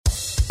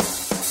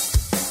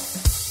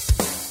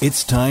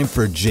It's time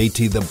for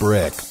JT the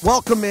Brick.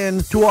 Welcome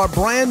in to our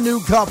brand new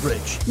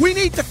coverage. We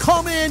need to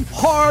come in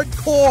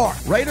hardcore.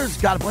 Raiders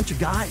got a bunch of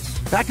guys.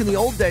 Back in the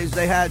old days,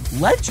 they had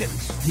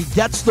legends. He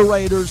gets the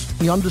Raiders.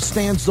 He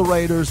understands the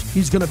Raiders.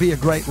 He's going to be a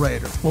great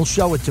Raider. Well,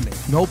 show it to me.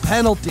 No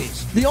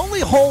penalties. The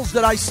only holes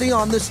that I see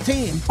on this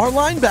team are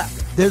linebackers.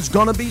 There's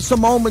going to be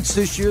some moments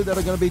this year that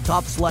are going to be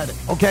tough sledding.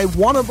 Okay,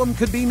 one of them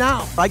could be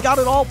now. I got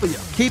it all for you.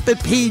 Keep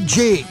it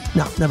PG.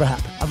 No, never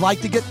happened. I'd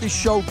like to get this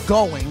show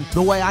going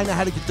the way I know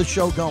how to get the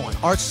show going.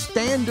 Our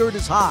standard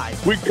is high.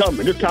 We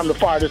coming. It's time to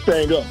fire this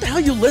thing up. What the hell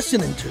are you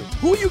listening to?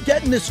 Who are you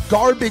getting this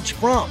garbage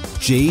from?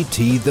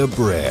 JT the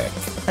Brick.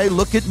 Hey,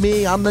 look at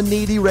me. I'm the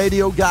needy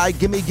radio guy.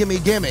 Gimme, gimme,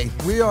 gimme.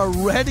 We are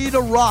ready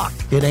to rock.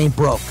 It ain't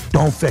broke.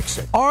 Don't fix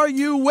it. Are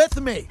you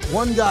with me?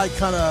 One guy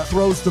kind of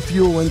throws the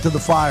fuel into the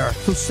fire.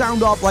 So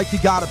sound off like you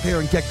got up here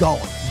and get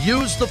going.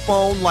 Use the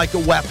phone like a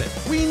weapon.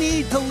 We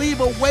need to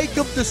leave a wake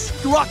of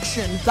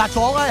destruction. That's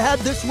all I had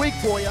this week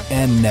for you.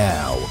 And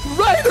now,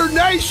 Raider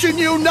Nation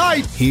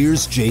Unite!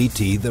 Here's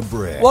JT the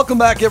Brick. Welcome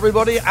back,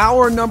 everybody.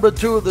 Hour number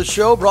 2 of the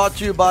show brought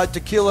to you by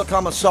Tequila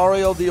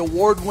Comisario, the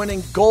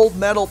award-winning gold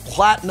medal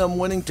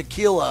platinum-winning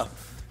tequila.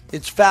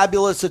 It's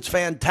fabulous. It's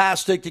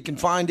fantastic. You can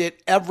find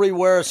it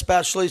everywhere,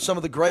 especially some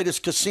of the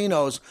greatest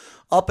casinos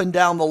up and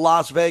down the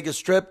Las Vegas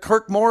Strip.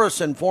 KIRK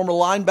Morrison, former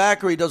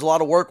linebacker. He does a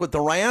lot of work with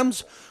the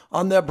Rams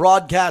on their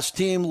broadcast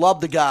team.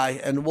 Love the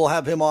guy, and we'll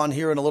have him on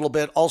here in a little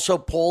bit. Also,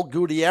 Paul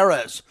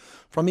Gutierrez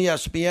from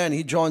ESPN.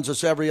 He joins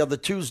us every other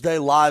Tuesday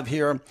live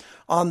here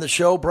on the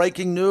show.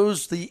 Breaking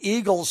news, the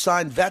Eagles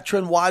signed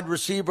veteran wide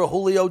receiver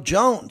Julio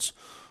Jones,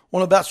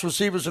 one of the best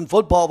receivers in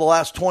football the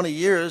last 20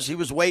 years. He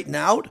was waiting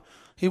out.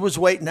 He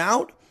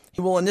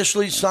will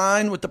initially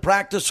sign with the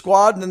practice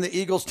squad, and then the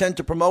Eagles tend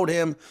to promote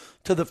him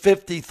to the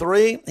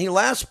 53. He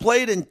last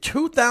played in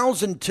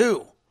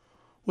 2002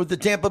 with the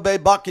Tampa Bay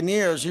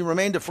Buccaneers. He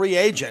remained a free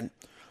agent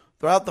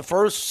throughout the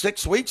first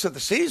 6 weeks of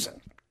the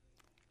season.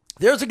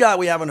 There's a guy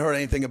we haven't heard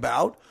anything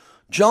about.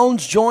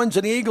 Jones joins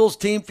an Eagles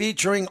team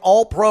featuring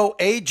All-Pro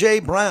A.J.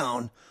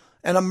 Brown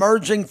and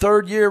emerging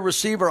third-year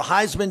receiver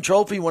Heisman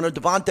Trophy winner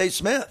Devontae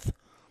Smith.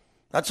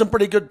 That's some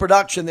pretty good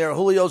production there.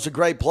 Julio's a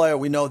great player.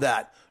 We know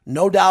that.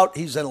 No doubt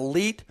he's an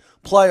elite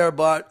player,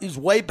 but he's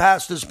way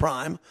past his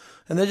prime.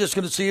 And they're just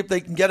going to see if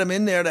they can get him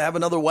in there to have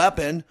another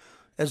weapon,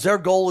 as their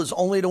goal is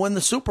only to win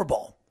the Super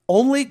Bowl.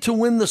 Only to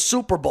win the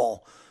Super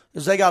Bowl,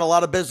 as they got a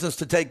lot of business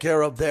to take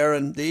care of there.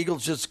 And the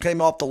Eagles just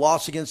came off the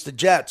loss against the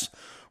Jets.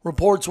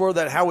 Reports were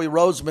that Howie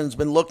Roseman's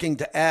been looking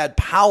to add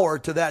power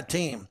to that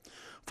team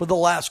for the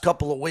last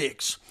couple of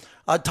weeks.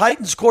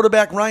 Titans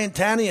quarterback Ryan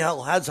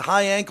Tannehill has a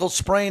high ankle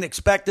sprain,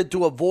 expected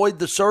to avoid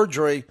the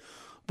surgery,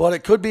 but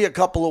it could be a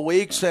couple of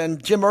weeks.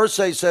 And Jim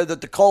Irsay said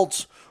that the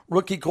Colts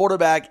rookie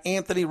quarterback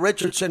Anthony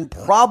Richardson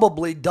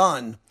probably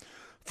done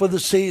for the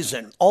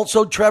season.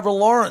 Also, Trevor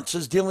Lawrence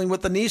is dealing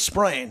with a knee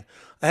sprain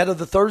ahead of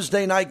the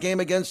Thursday night game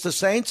against the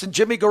Saints. And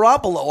Jimmy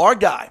Garoppolo, our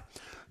guy,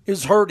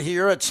 is hurt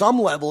here at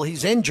some level.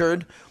 He's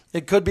injured.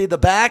 It could be the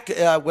back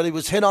when he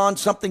was hit on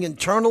something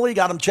internally,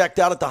 got him checked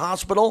out at the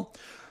hospital.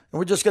 And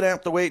we're just going to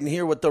have to wait and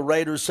hear what the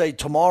Raiders say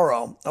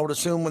tomorrow. I would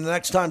assume when the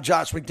next time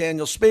Josh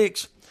McDaniels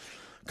speaks.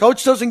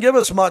 Coach doesn't give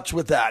us much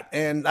with that,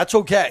 and that's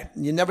okay.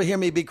 You never hear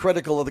me be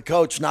critical of the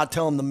coach, not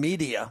telling the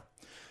media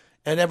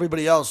and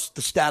everybody else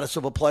the status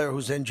of a player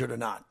who's injured or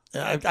not.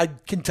 I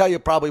can tell you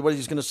probably what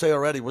he's going to say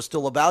already. We're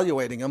still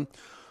evaluating him,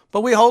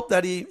 but we hope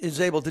that he is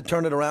able to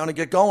turn it around and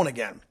get going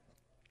again.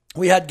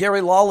 We had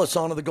Gary Lawless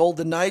on of the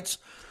Golden Knights.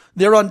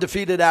 They're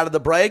undefeated out of the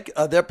break.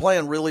 They're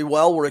playing really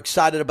well. We're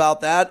excited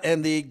about that.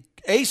 And the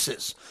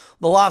Aces,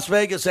 the Las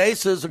Vegas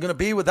Aces, are going to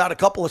be without a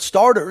couple of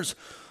starters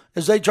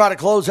as they try to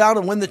close out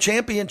and win the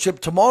championship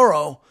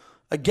tomorrow.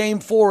 A Game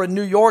 4 in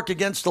New York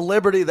against the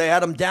Liberty. They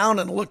had them down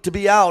and looked to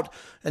be out,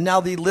 and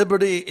now the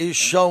Liberty is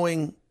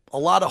showing a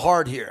lot of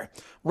heart here.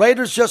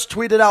 Raiders just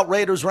tweeted out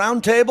Raiders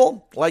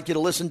Roundtable. I'd like you to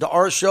listen to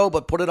our show,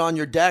 but put it on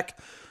your deck.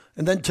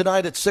 And then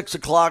tonight at 6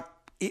 o'clock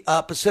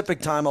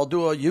Pacific time, I'll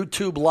do a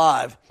YouTube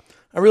Live.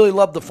 I really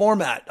love the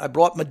format. I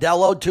brought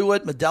Modelo to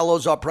it.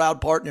 Modelo's our proud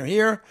partner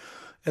here.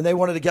 And they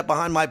wanted to get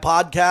behind my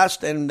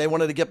podcast, and they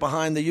wanted to get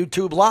behind the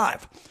YouTube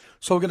Live.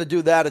 So we're going to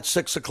do that at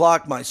 6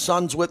 o'clock. My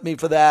son's with me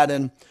for that,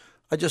 and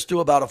I just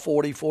do about a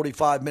 40,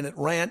 45-minute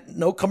rant.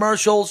 No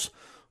commercials.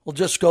 We'll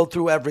just go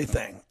through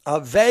everything.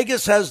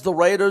 Vegas has the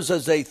Raiders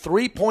as a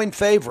 3-point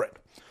favorite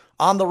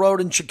on the road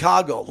in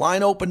Chicago.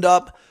 Line opened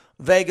up,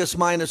 Vegas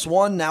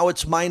 -1. Now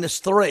it's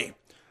 -3.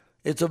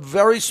 It's a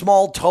very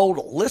small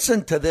total.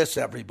 Listen to this,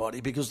 everybody,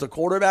 because the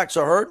quarterbacks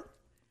are hurt.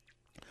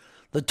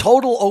 The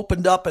total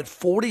opened up at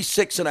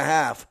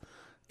 46.5.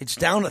 It's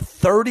down to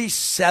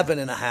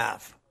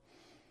 37.5.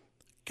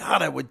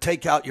 God, I would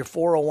take out your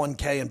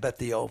 401k and bet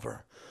the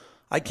over.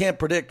 I can't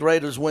predict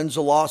Raiders wins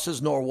or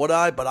losses, nor would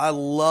I, but I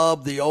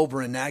love the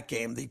over in that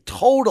game. The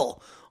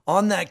total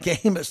on that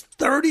game is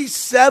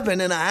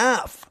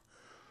 37.5.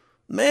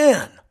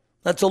 Man,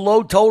 that's a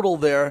low total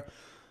there.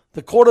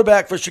 The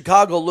quarterback for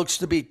Chicago looks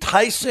to be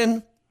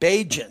Tyson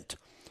Bagent,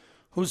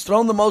 who's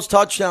thrown the most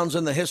touchdowns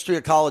in the history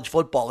of college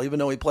football, even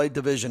though he played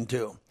Division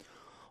II.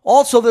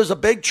 Also, there's a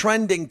big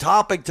trending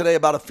topic today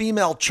about a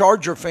female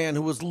Charger fan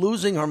who was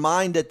losing her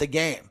mind at the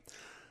game.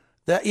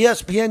 The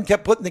ESPN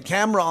kept putting the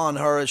camera on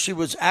her as she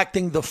was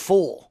acting the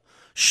fool,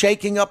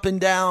 shaking up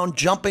and down,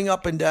 jumping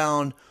up and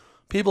down.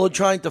 People are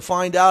trying to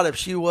find out if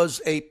she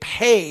was a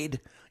paid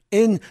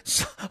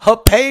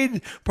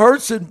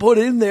person put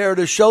in there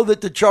to show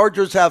that the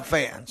Chargers have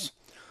fans.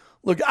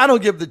 Look, I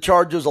don't give the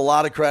Chargers a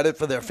lot of credit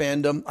for their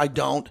fandom. I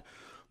don't.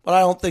 But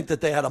I don't think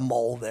that they had a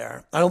mole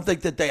there. I don't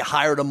think that they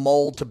hired a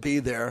mole to be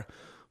there.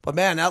 But,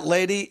 man, that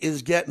lady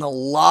is getting a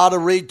lot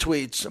of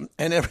retweets,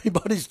 and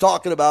everybody's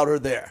talking about her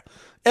there.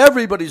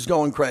 Everybody's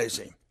going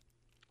crazy.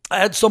 I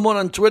had someone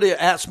on Twitter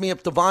ask me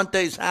if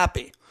Devontae's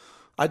happy.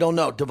 I don't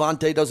know.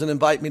 Devontae doesn't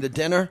invite me to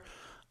dinner.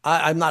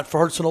 I'm not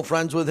personal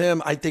friends with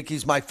him. I think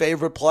he's my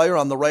favorite player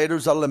on the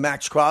Raiders other than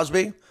Max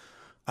Crosby.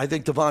 I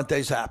think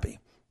Devontae's happy.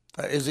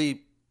 Is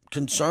he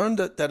concerned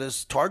that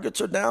his targets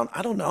are down?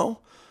 I don't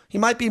know. He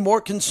might be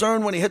more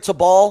concerned when he hits a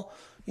ball,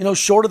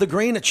 short of the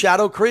green at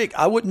Shadow Creek.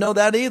 I wouldn't know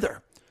that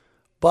either.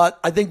 But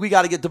I think we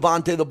got to get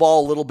Devontae the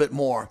ball a little bit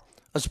more,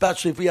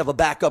 especially if we have a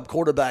backup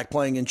quarterback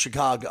playing in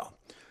Chicago.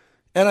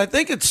 And I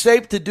think it's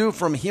safe to do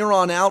from here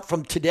on out,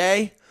 from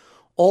today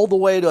all the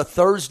way to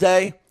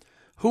Thursday.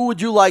 Who would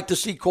you like to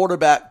see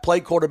play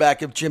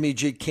quarterback if Jimmy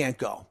G can't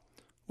go?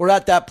 We're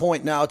at that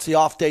point now. It's the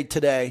off day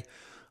today.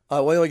 We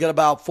only got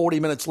about 40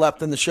 minutes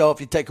left in the show if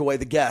you take away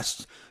the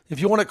guests. If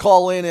you want to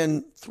call in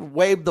and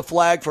wave the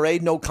flag for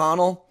Aiden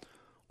O'Connell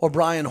or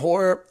Brian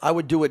Hoyer, I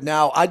would do it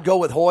now. I'd go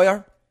with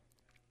Hoyer.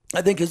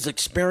 I think his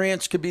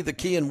experience could be the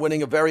key in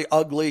winning a very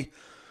ugly,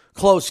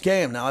 close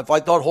game. Now, if I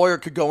thought Hoyer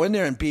could go in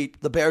there and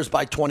beat the Bears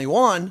by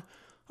 21,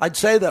 I'd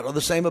say that, or the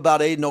same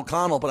about Aiden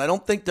O'Connell. But I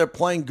don't think they're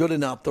playing good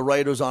enough, the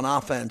Raiders, on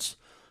offense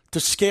to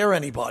scare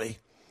anybody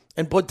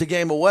and put the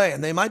game away.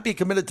 And they might be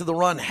committed to the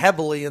run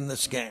heavily in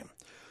this game.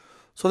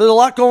 So there's a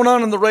lot going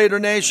on in the Raider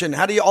Nation.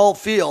 How do you all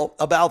feel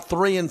about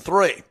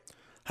 3-3?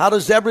 How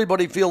does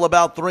everybody feel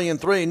about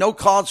 3-3? No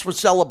cause for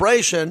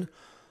celebration,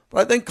 but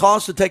I think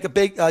cause to take a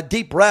big,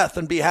 deep breath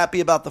and be happy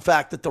about the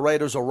fact that the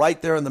Raiders are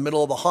right there in the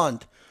middle of the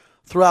hunt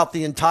throughout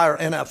the entire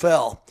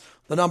NFL.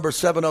 The number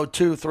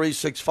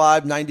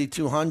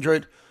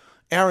 702-365-9200.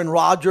 Aaron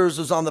Rodgers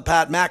is on the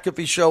Pat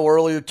McAfee show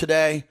earlier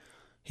today.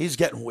 He's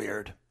getting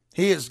weird.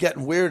 He is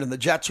getting weird, and the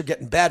Jets are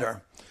getting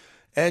better.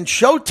 And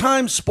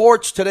Showtime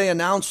Sports today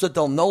announced that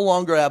they'll no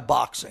longer have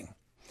boxing.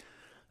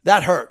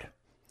 That hurt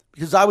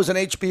because I was an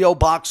HBO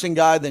boxing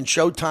guy. Then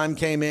Showtime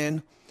came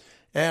in.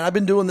 And I've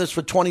been doing this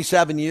for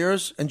 27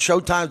 years. And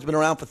Showtime's been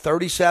around for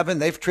 37.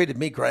 They've treated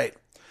me great.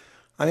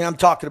 I mean, I'm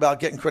talking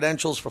about getting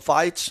credentials for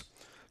fights.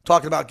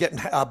 Talking about getting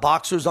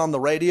boxers on the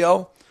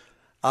radio.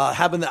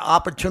 Having the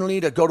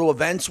opportunity to go to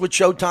events with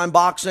Showtime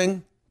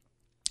Boxing.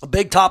 A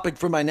big topic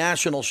for my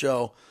national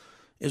show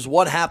is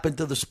what happened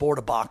to the sport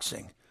of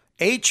boxing.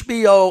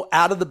 HBO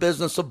out of the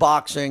business of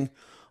boxing,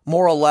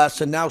 more or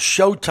less, and now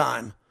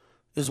Showtime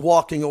is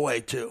walking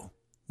away too.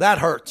 That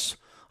hurts.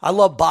 I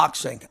love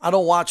boxing. I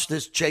don't watch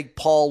this Jake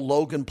Paul,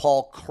 Logan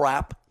Paul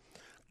crap,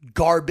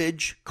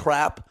 garbage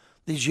crap,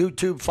 these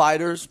YouTube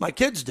fighters. My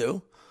kids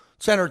do.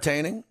 It's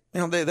entertaining.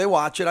 They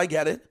watch it. I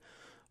get it.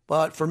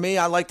 But for me,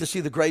 I like to see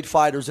the great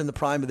fighters in the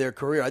prime of their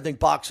career. I think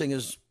boxing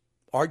is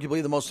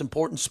arguably the most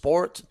important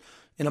sport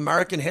in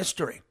American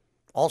history.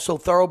 Also,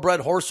 thoroughbred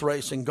horse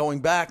racing,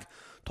 going back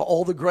to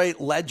all the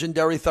great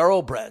legendary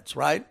thoroughbreds,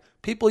 right?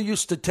 People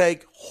used to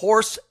take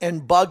horse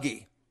and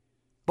buggy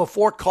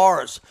before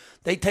cars.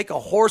 They take a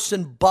horse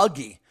and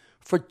buggy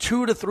for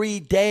 2 to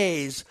 3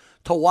 days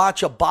to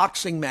watch a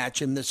boxing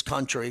match in this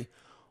country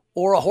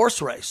or a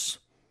horse race.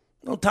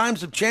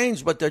 Times have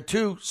changed, but they're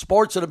two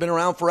sports that have been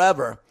around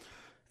forever.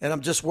 And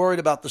I'm just worried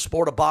about the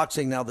sport of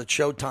boxing now that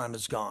Showtime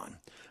is gone.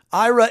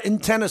 Ira in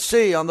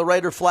Tennessee on the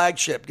Raider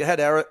flagship. Go ahead,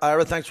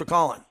 Ira. Thanks for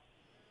calling.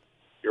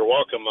 You're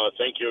welcome.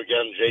 Thank you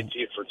again,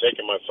 JT, for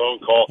taking my phone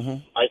call. Mm-hmm.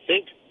 I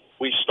think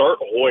we start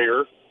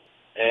Hoyer,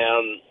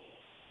 and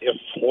if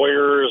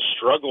Hoyer is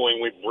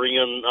struggling, we bring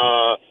in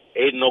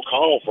Aiden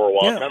O'Connell for a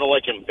while, kind of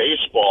like in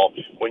baseball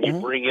when you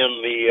bring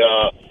in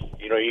the,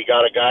 you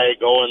got a guy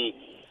going,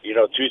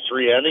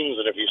 2-3 innings,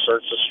 and if he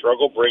starts to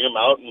struggle, bring him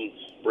out and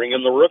bring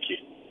in the rookie.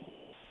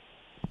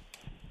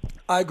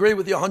 I agree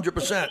with you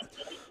 100%.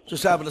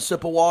 Just having a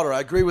sip of water.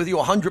 I agree with you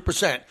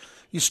 100%.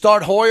 You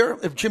start Hoyer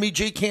if Jimmy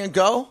G can't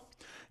go.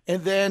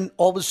 And then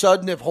all of a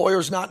sudden, if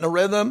Hoyer's not in a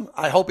rhythm,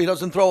 I hope he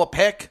doesn't throw a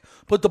pick,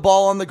 put the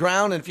ball on the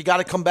ground. And if you got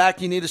to come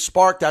back, you need a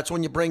spark. That's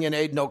when you bring in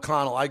Aiden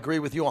O'Connell. I agree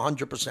with you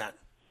 100%.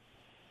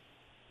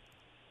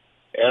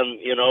 And,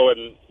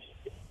 and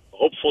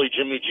hopefully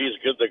Jimmy G is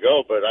good to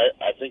go, but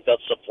I think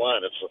that's the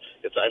plan.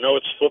 It's I know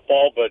it's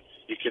football, but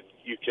you could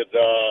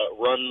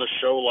run the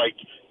show like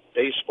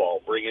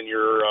baseball, bring in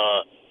your,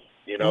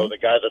 the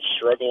guy that's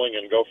struggling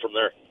and go from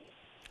there.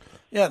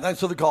 Yeah, thanks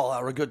for the call,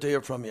 Ira. Good to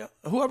hear from you.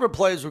 Whoever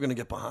plays, we're going to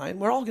get behind.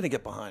 We're all going to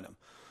get behind them.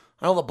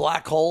 I know the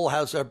Black Hole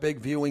has their big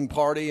viewing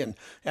party, and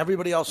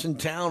everybody else in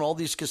town, all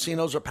these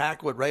casinos are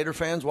packed with Raider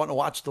fans wanting to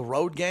watch the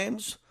road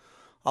games.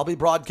 I'll be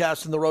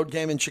broadcasting the road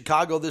game in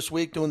Chicago this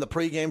week, doing the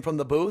pregame from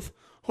the booth.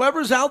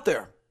 Whoever's out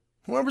there,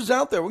 Whoever's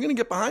out there, we're going to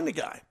get behind the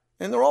guy.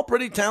 And they're all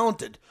pretty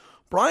talented.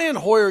 Brian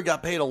Hoyer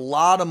got paid a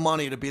lot of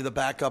money to be the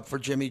backup for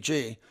Jimmy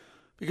G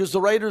because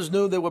the Raiders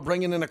knew they were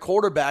bringing in a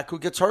quarterback who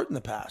gets hurt in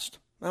the past.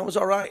 That was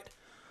all right.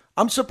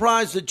 I'm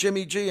surprised that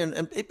Jimmy G,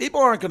 and people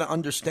aren't going to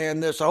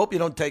understand this. I hope you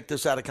don't take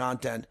this out of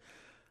content.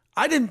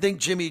 I didn't think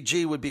Jimmy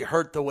G would be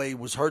hurt the way he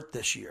was hurt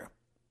this year.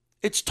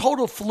 It's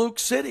total fluke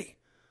city.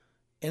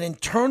 An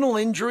internal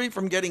injury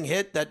from getting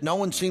hit that no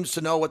one seems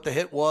to know what the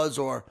hit was,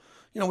 or,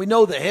 we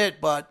know the hit,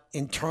 but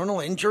internal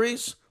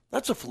injuries?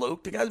 That's a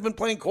fluke. The guy's been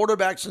playing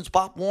quarterback since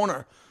Pop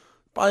Warner.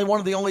 Probably one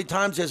of the only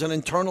times he has an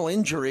internal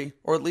injury,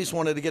 or at least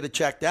wanted to get it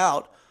checked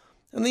out.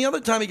 And the other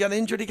time he got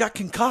injured, he got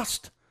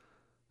concussed.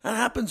 That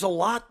happens a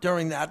lot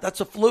during that. That's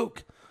a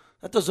fluke.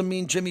 That doesn't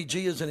mean Jimmy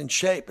G isn't in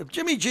shape. If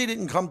Jimmy G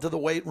didn't come to the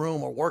weight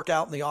room or work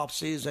out in the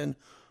offseason,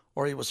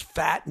 or he was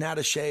fat and out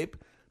of shape,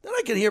 then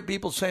I could hear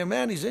people saying,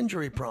 man, he's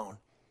injury prone.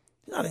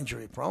 He's not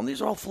injury prone.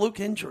 These are all fluke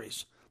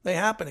injuries. They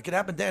happen. It could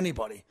happen to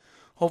anybody.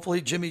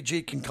 Hopefully Jimmy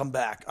G can come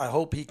back. I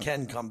hope he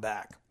can come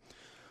back.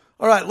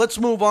 All right, let's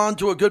move on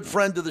to a good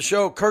friend of the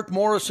show, KIRK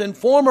Morrison,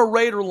 former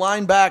Raider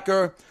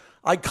linebacker.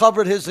 I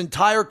covered his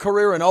entire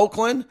career in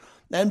Oakland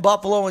and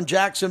Buffalo and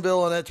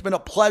Jacksonville, and it's been a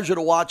pleasure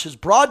to watch his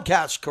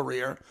broadcast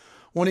career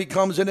when he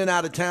comes in and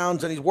out of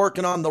towns, and he's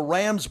working on the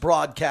Rams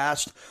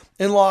broadcast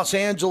in Los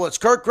Angeles.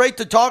 KIRK, great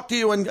to talk to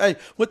you. And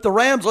with the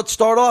Rams, let's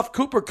start off.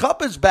 Cooper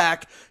Kupp is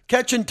back,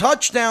 catching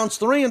touchdowns,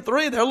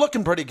 3-3. They're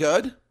looking pretty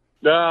good.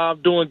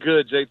 I'm doing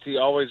good, JT.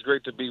 Always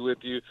great to be with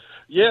you.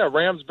 Yeah,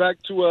 Rams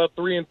back to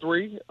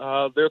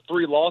 3-3. Their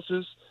 3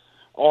 losses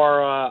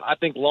are, I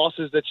think,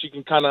 losses that you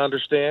can kind of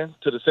understand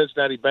to the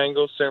Cincinnati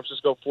Bengals, San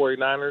Francisco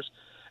 49ers,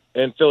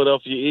 and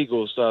Philadelphia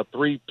Eagles.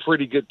 3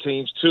 pretty good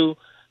teams, 2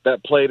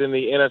 that played in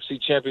the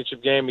NFC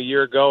Championship game a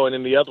year ago, and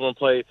then the other one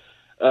played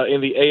in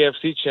the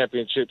AFC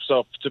Championship.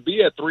 So to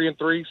be at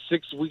 3-3,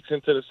 6 weeks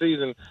into the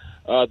season,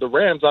 the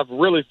Rams, I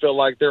really feel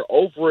like they're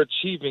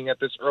overachieving at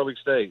this early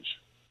stage.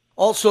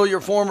 Also, your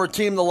former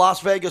team, the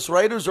Las Vegas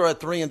Raiders, are at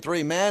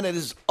 3-3. Man, it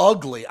is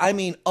ugly. I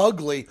mean,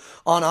 ugly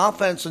on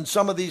offense in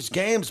some of these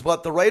games.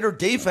 But the Raider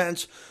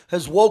defense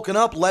has woken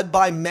up, led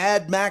by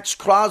Mad Max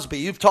Crosby.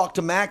 You've talked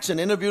to Max and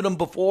interviewed him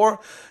before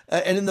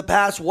and in the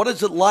past. What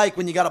is it like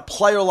when you got a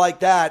player like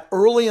that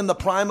early in the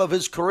prime of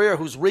his career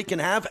who's wreaking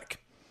havoc?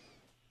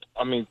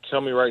 I mean,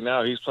 tell me right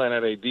now, he's playing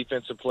at a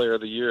Defensive Player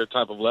of the Year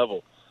type of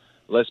level.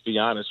 Let's be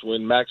honest.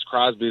 When Max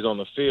Crosby is on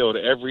the field,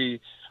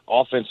 every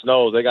offense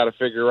knows they got to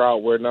figure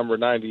out where number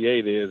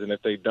 98 is, and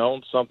if they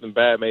don't, something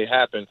bad may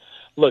happen.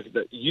 Look,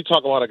 you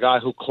talk about a guy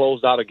who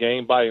closed out a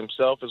game by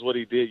himself is what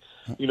he did,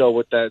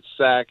 with that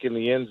sack in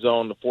the end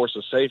zone to force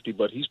a safety,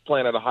 but he's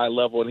playing at a high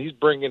level, and he's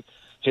bringing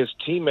his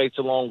teammates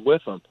along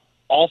with him,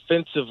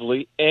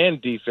 offensively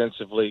and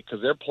defensively,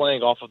 because they're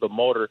playing off of the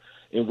motor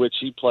in which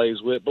he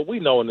plays with. But we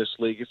know in this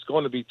league it's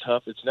going to be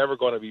tough. It's never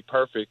going to be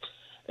perfect.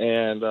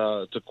 And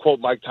to quote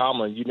Mike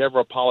Tomlin, you never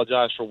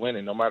apologize for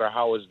winning, no matter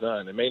how it's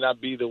done. It may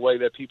not be the way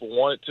that people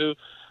want it to,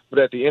 but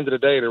at the end of the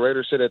day, the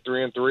Raiders sit at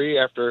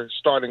 3-3 after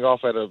starting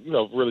off at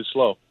really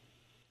slow.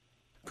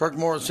 KIRK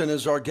Morrison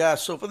is our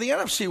guest. So for the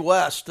NFC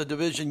West, the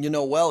division you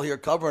know well here,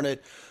 covering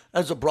it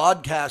as a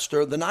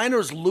broadcaster, the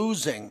Niners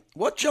losing.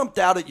 What jumped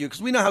out at you?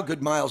 Because we know how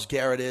good Myles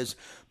Garrett is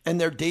and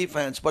their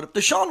defense. But if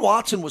Deshaun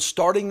Watson was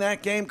starting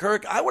that game,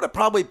 KIRK, I would have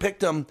probably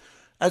picked him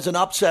as an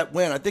upset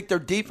win. I think their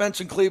defense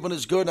in Cleveland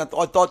is good, and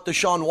I thought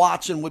Deshaun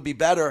Watson would be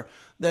better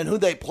than who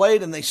they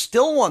played, and they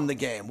still won the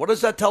game. What does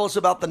that tell us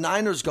about the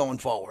Niners going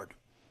forward?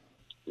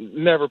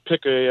 Never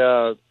pick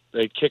a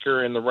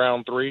kicker in the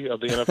round 3 of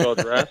the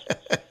NFL draft.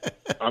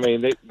 I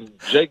mean,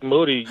 Jake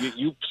Moody,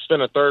 you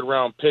spent a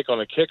third-round pick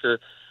on a kicker.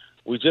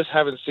 We just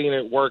haven't seen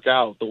it work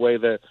out the way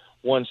that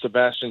one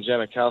Sebastian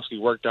Janikowski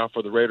worked out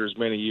for the Raiders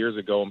many years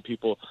ago, and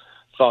people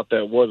thought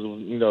that was,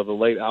 the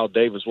late Al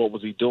Davis, what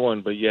was he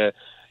doing? But yet,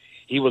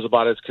 he was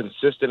about as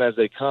consistent as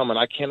they come, and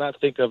I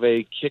cannot think of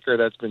a kicker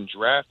that's been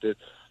drafted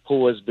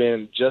who has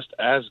been just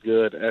as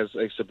good as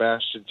a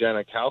Sebastian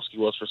Janikowski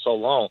was for so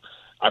long.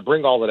 I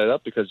bring all of that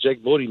up because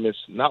Jake Moody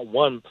missed not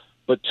 1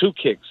 but 2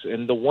 kicks,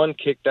 and the 1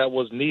 kick that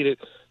was needed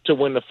to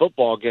win the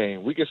football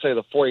game. We could say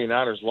the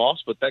 49ers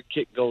lost, but that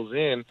kick goes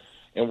in,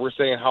 and we're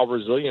saying how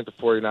resilient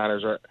the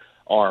 49ers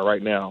are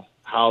right now,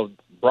 how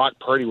Brock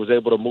Purdy was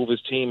able to move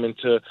his team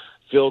into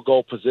field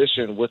goal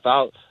position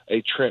without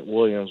a Trent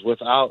Williams,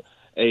 without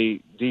a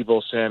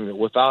Deebo Samuel,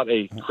 without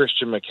a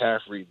Christian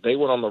McCaffrey. They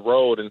went on the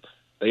road, and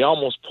they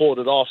almost pulled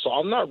it off. So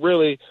I'm not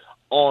really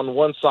on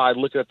one side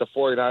looking at the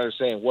 49ers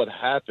saying what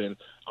happened.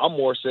 I'm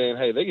more saying,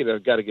 hey, they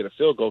got to get a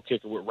field goal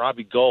kicker with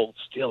Robbie Gould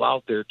still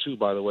out there too,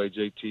 by the way,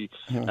 JT,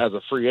 as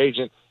a free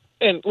agent.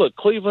 And, look,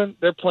 Cleveland,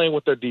 they're playing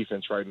with their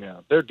defense right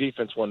now. Their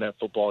defense won that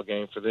football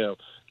game for them,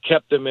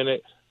 kept them in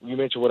it. You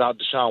mentioned without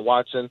Deshaun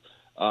Watson.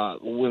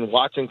 When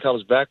Watson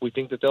comes back, we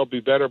think that they'll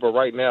be better. But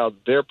right now,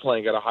 they're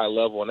playing at a high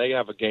level, and they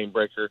have a game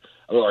breaker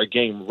or a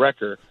game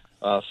wrecker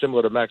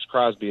similar to Max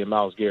Crosby and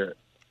Myles Garrett.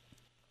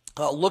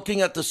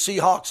 Looking at the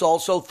Seahawks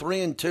also,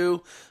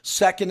 3-2,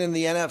 second in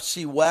the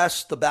NFC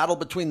West. The battle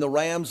between the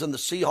Rams and the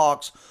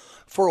Seahawks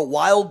for a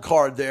wild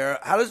card there.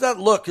 How does that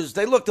look? Because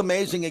they looked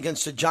amazing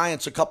against the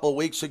Giants a couple of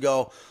weeks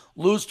ago.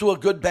 Lose to a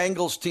good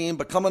Bengals team,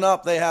 but coming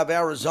up they have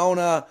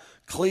Arizona,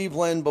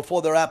 Cleveland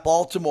before they're at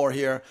Baltimore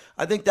here.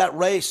 I think that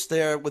race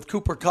there with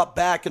Cooper Kupp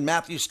back and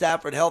Matthew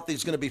Stafford healthy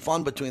is going to be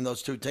fun between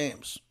those two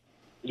teams.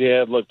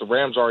 Yeah, look, the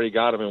Rams already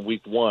got him in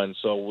week 1,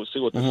 so we'll see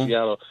what the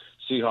Seattle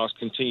Seahawks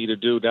continue to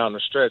do down the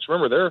stretch.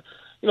 Remember,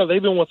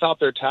 they've been without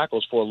their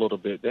tackles for a little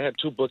bit. They had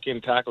 2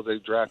 bookend tackles they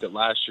drafted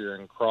last year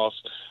in Cross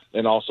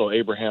and also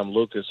Abraham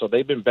Lucas. So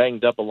they've been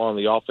banged up along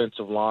the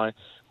offensive line.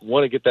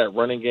 Want to get that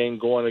running game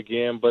going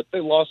again, but they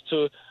lost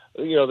to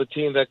the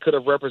team that could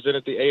have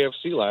represented the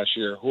AFC last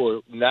year, who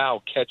are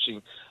now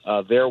catching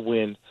their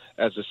wind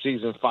as the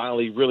season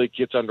finally really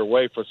gets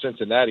underway for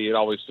Cincinnati. It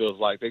always feels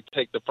like they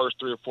take the first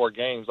 3 or 4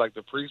 games like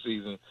the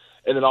preseason,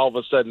 and then all of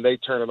a sudden they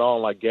turn it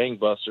on like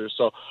gangbusters.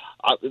 So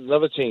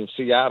another team,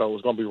 Seattle,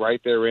 is going to be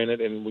right there in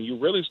it. And when you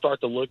really start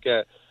to look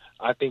at,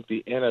 I think,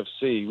 the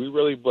NFC,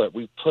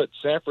 we put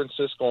San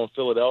Francisco and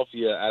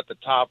Philadelphia at the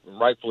top, and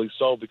rightfully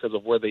so because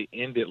of where they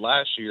ended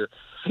last year.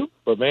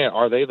 But, man,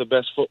 are they the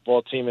best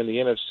football team in the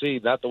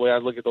NFC? Not the way I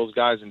look at those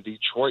guys in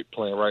Detroit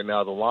playing right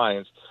now, the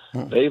Lions.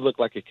 They look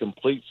like a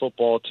complete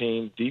football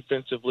team,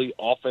 defensively,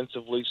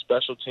 offensively,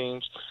 special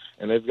teams,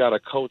 and they've got a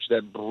coach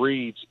that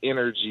breeds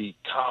energy,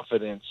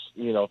 confidence,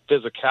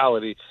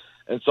 physicality.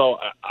 And so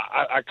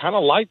I kind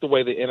of like the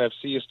way the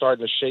NFC is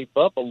starting to shape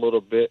up a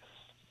little bit,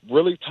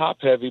 really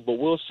top-heavy, but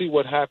we'll see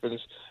what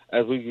happens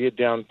as we get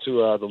down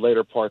to the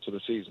later parts of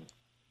the season.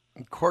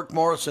 KIRK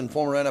Morrison,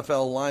 former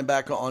NFL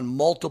linebacker on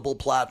multiple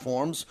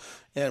platforms,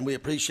 and we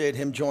appreciate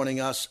him joining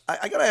us.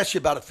 I got to ask you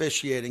about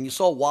officiating. You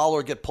saw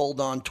Waller get pulled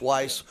on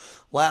twice.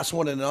 Last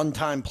one in an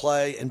untimed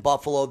play in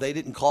Buffalo. They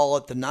didn't call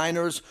it. The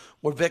Niners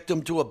were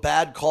victim to a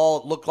bad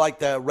call. It looked like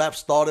the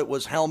refs thought it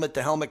was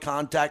helmet-to-helmet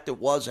contact. It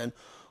wasn't.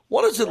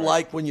 What is it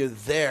like when you're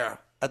there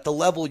at the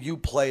level you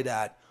played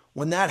at,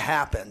 when that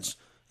happens,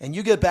 and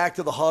you get back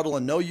to the huddle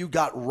and know you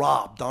got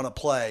robbed on a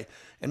play,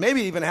 and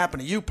maybe it even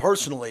happened to you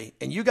personally,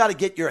 and you got to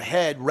get your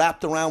head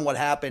wrapped around what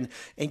happened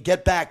and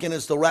get back in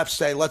as the refs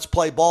say, let's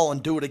play ball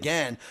and do it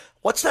again.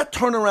 What's that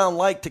turnaround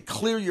like to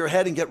clear your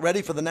head and get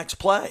ready for the next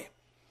play?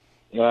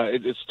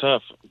 It's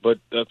tough, but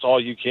that's all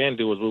you can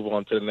do is move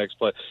on to the next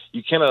play.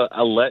 You can't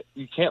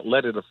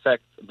let it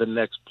affect the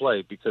next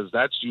play, because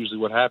that's usually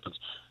what happens.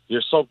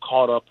 You're so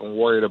caught up and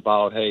worried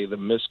about, hey, the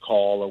missed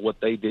call or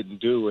what they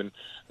didn't do, and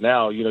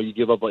now you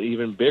give up an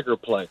even bigger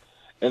play.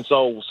 And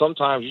so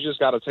sometimes you just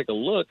got to take a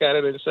look at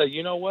it and say,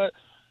 you know what,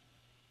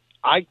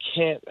 I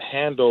can't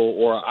handle,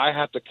 or I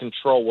have to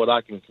control what I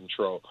can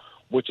control,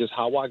 which is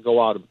how I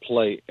go out and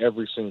play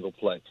every single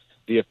play.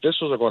 The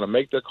officials are going to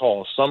make their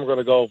calls. Some are going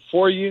to go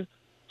for you,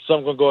 some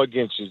are going to go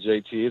against you,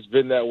 JT. It's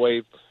been that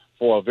way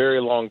for a very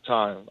long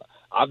time.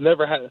 I've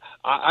never had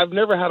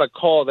a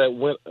call that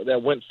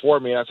went for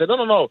me. I said,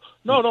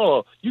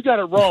 no, you got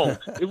it wrong.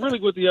 It really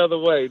went the other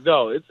way.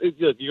 No, it's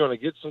good. You're going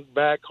to get some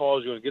bad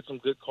calls. You're going to get some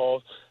good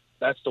calls.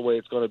 That's the way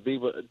it's going to be.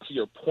 But to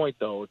your point,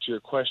 though, to your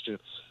question,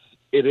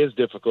 it is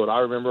difficult. I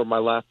remember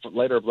my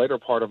later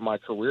part of my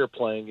career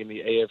playing in the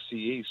AFC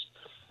East.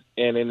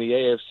 And in the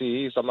AFC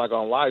East, I'm not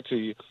going to lie to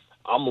you,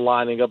 I'm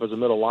lining up as a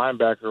middle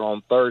linebacker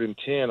on 3rd and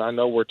 10. I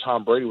know where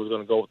Tom Brady was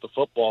going to go with the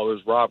football. It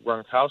was Rob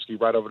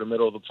Gronkowski right over the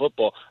middle of the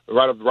football,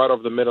 right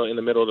over the middle, in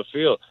the middle of the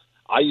field.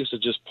 I used to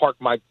just park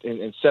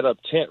and set up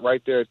tent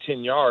right there at 10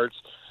 yards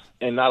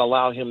and not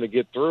allow him to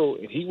get through.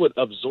 And he would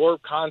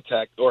absorb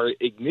contact or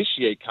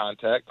initiate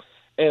contact,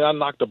 and I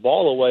knocked the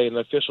ball away, and the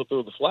official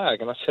threw the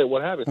flag. And I said,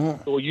 what happened?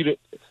 Well,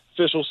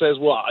 official says,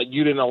 well,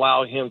 you didn't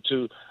allow him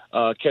to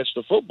catch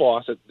the football.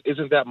 I said,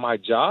 isn't that my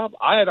job?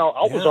 I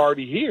was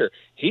already here.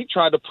 He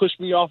tried to push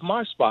me off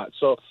my spot.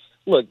 So,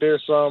 look,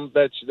 there's some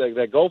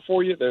that go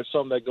for you. There's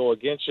some that go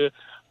against you.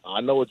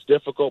 I know it's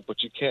difficult,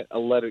 but you can't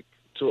let it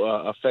to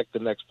affect the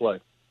next play.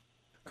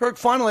 KIRK,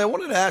 finally, I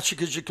wanted to ask you,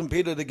 because you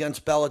competed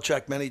against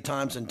Belichick many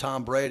times and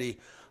Tom Brady.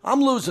 I'm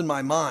losing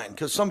my mind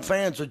because some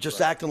fans are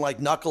just acting like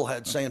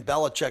knuckleheads saying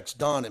Belichick's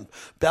done, and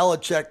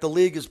Belichick, the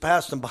league has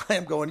passed him by.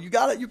 I'm going, you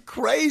got it, you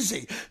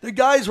crazy. The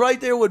guy's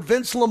right there with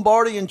Vince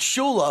Lombardi and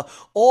Shula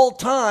all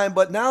time,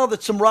 but now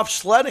that's some rough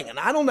sledding, and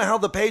I don't know how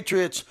the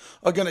Patriots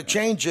are going to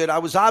change it. I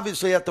was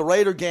obviously at the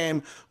Raider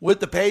game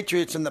with the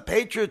Patriots, and the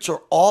Patriots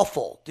are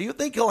awful. Do you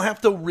think he'll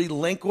have to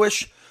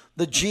relinquish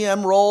the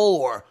GM role,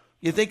 or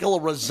you think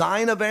he'll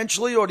resign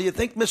eventually, or do you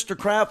think Mr.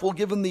 Kraft will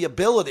give him the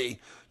ability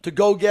to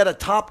go get a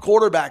top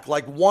quarterback,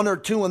 like 1 or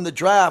 2 in the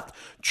draft,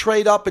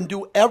 trade up and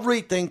do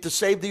everything to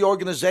save the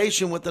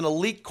organization with an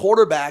elite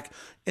quarterback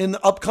in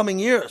the upcoming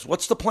years?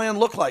 What's the plan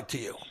look like to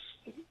you?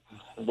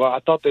 Well, I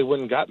thought they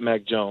wouldn't got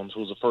Mac Jones, who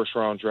was a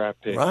first-round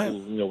draft pick, right,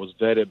 who was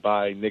vetted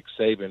by Nick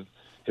Saban,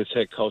 his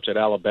head coach at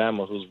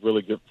Alabama, who's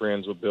really good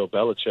friends with Bill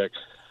Belichick.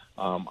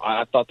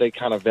 I thought they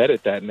kind of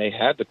vetted that, and they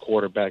had the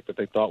quarterback that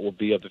they thought would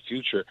be of the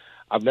future.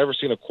 I've never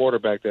seen a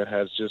quarterback that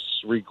has just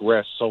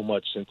regressed so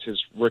much since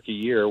his rookie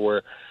year,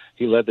 where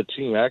he led the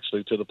team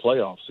actually to the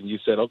playoffs. And you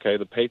said, okay,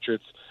 the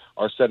Patriots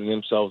are setting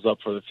themselves up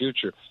for the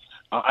future.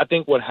 I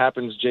think what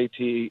happens,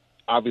 JT,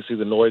 obviously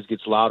the noise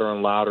gets louder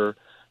and louder.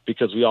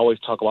 because we always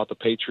talk about the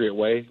Patriot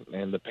way,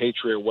 and the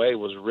Patriot way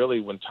was really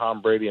when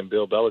Tom Brady and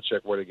Bill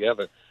Belichick were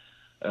together.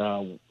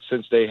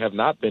 Since they have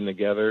not been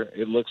together,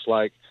 it looks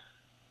like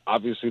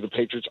obviously the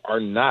Patriots are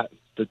not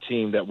the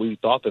team that we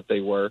thought that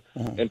they were,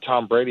 and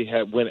Tom Brady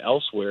went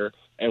elsewhere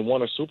and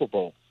won a Super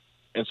Bowl.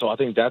 And so I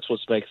think that's what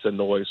makes the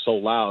noise so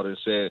loud. Was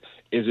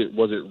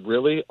it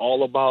really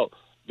all about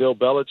Bill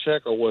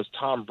Belichick, or was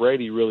Tom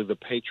Brady really the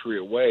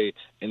Patriot way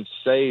and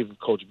saved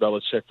Coach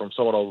Belichick from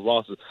some of those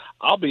losses?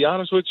 I'll be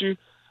honest with you.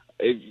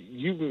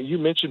 You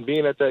mentioned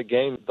being at that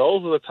game.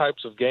 Those are the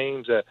types of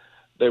games that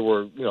they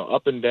were,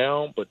 up and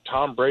down, but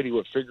Tom Brady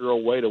would figure a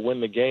way to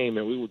win the game,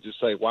 and we would just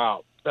say,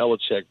 wow,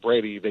 Belichick,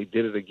 Brady, they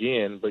did it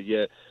again. But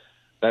yet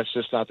that's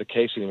just not the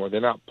case anymore.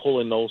 They're not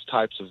pulling those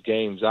types of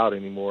games out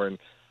anymore. And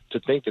to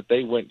think that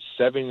they went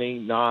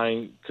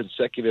 79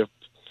 consecutive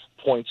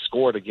points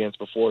scored against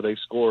before they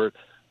scored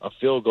a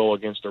field goal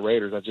against the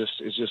Raiders,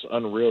 it's just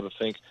unreal to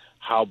think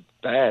how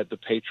bad the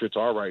Patriots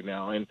are right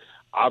now. And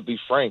I'll be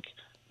frank,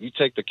 you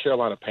take the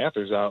Carolina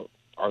Panthers out,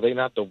 are they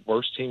not the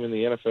worst team in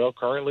the NFL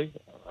currently?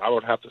 I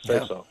would have to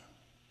say so.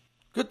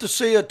 Good to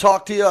see you,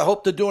 talk to you. I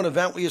hope to do an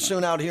event with you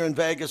soon out here in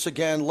Vegas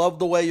again. Love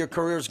the way your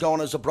career's going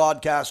as a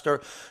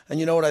broadcaster, and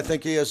you know what I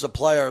think he is as a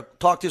player.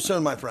 Talk to you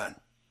soon, my friend.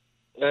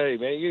 Hey,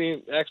 man, you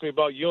didn't ask me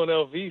about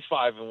UNLV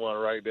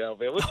 5-1 right now,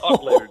 man. We'll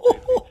talk later,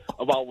 JC,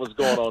 about what's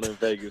going on in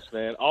Vegas,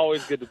 man.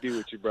 Always good to be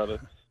with you, brother.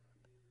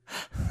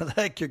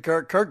 Thank you,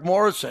 Kirk. Kirk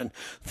Morrison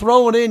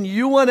throwing in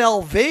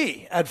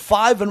UNLV at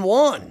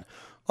 5-1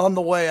 on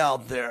the way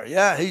out there.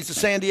 Yeah, he's the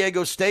San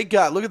Diego State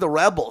guy. Look at the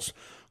Rebels.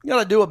 We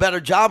got to do a better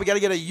job. We got to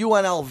get a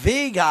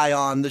UNLV guy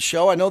on the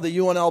show. I know the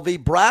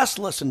UNLV brass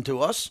listen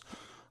to us.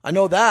 I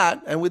know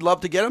that, and we'd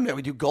love to get them there.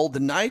 We do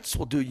Golden Knights.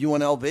 We'll do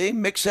UNLV.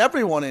 Mix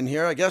everyone in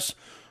here, I guess.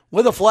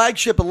 We're the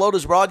flagship of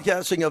Lotus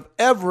Broadcasting of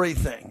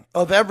everything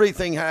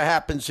that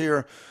happens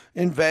here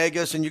in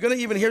Vegas. And you're going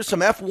to even hear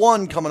some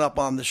F1 coming up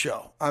on the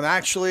show. I'm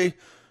actually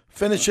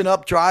finishing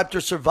up Drive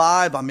to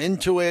Survive. I'm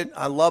into it.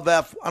 I don't love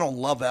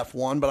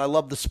F1, but I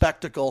love the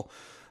spectacle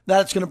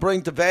that it's going to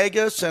bring to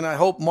Vegas. And I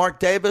hope Mark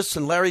Davis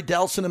and Larry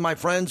Delson and my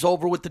friends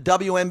over with the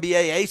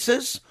WNBA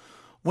Aces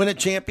win a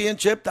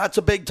championship. That's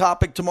a big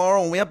topic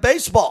tomorrow. And we have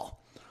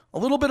baseball, a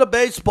little bit of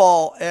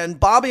baseball. And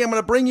Bobby, I'm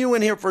going to bring you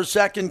in here for a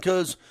second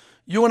because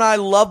you and I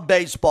love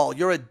baseball.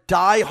 You're a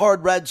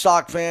diehard Red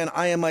Sox fan.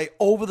 I am a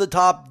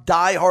over-the-top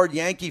diehard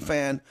Yankee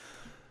fan.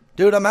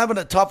 Dude, I'm having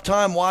a tough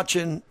time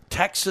watching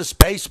Texas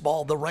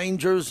baseball, the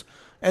Rangers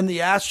and the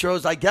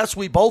Astros. I guess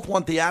we both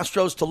want the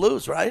Astros to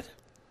lose, right?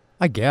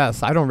 I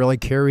guess. I don't really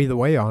care either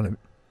way on it.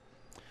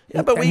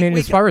 Yeah, but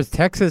as far as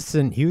Texas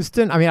and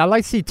Houston, I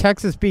like to see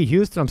Texas beat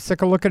Houston. I'm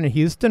sick of looking at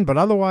Houston, but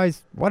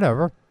otherwise,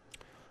 whatever.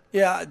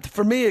 Yeah,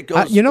 for me it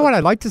goes. You know what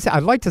I'd like to see?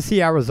 I'd like to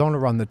see Arizona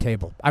run the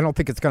table. I don't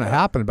think it's going to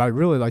happen, but I'd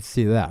really like to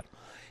see that.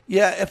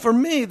 Yeah, and for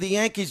me, the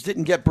Yankees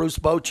didn't get Bruce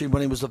Bochy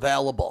when he was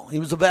available. He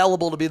was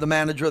available to be the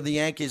manager of the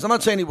Yankees. I'm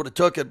not saying he would have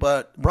took it,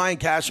 but Brian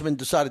Cashman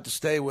decided to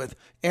stay with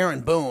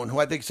Aaron Boone, who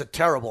I think is a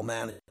terrible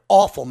manager,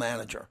 awful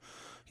manager.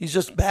 He's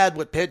just bad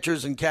with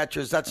pitchers and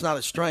catchers. That's not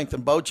his strength,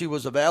 and Bochy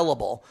was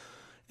available.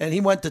 And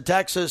he went to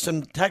Texas,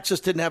 and Texas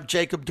didn't have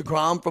Jacob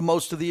deGrom for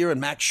most of the year, and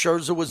Max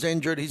Scherzer was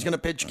injured. He's going to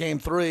pitch Game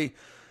 3.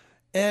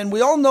 And we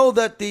all know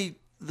that the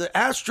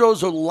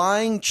Astros are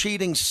lying,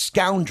 cheating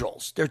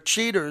scoundrels. They're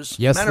cheaters.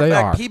 Yes, Matter they of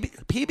fact, are.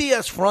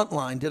 PBS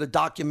Frontline did a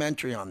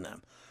documentary on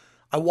them.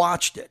 I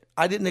watched it.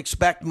 I didn't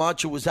expect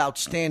much. It was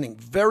outstanding.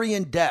 Very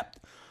in-depth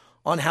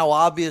on how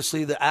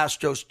obviously the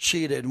Astros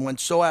cheated and went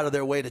so out of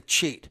their way to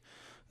cheat.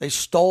 They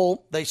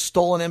stole an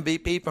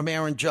MVP from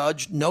Aaron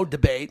Judge, no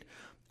debate,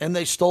 and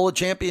they stole a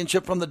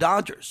championship from the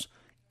Dodgers.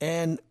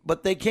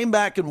 But they came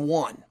back and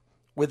won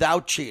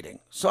without cheating.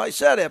 So I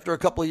said after a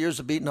couple of years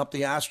of beating up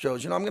the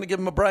Astros, I'm going to give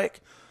them a break.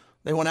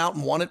 They went out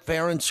and won it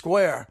fair and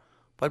square.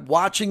 But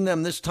watching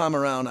them this time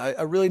around,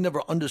 I really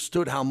never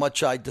understood how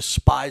much I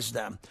despised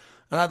them.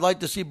 And I'd like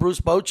to see Bruce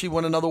Bochy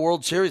win another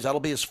World Series.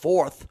 That'll be his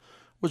 4th,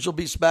 which will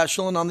be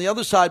special. And on the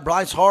other side,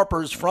 Bryce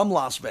Harper's from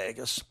Las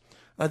Vegas.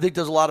 I think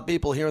there's a lot of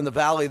people here in the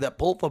Valley that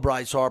pull for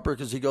Bryce Harper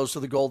because he goes to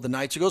the Golden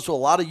Knights. He goes to a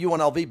lot of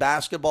UNLV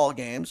basketball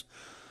games.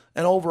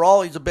 And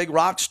overall, he's a big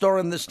rock star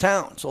in this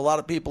town. So a lot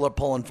of people are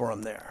pulling for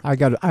him there. I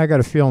got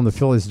a feeling the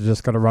Phillies are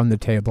just going to run the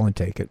table and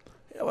take it.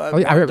 Yeah, well,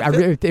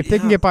 if they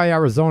can get by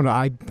Arizona,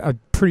 I'm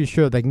pretty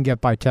sure they can get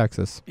by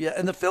Texas. Yeah,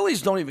 and the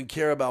Phillies don't even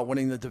care about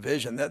winning the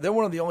division. They're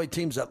one of the only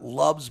teams that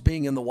loves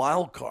being in the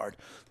wild card.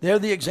 They're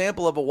the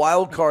example of a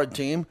wild card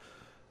team.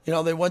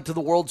 They went to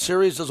the World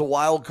Series as a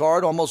wild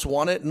card, almost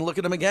won it, and look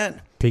at them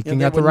again.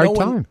 Peaking at the right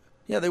time.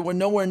 Yeah, they were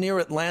nowhere near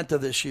Atlanta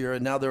this year,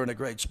 and now they're in a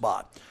great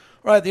spot.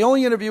 All right, the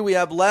only interview we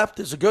have left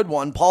is a good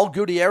one. Paul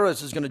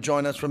Gutierrez is going to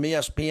join us from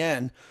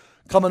ESPN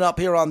coming up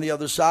here on the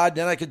other side.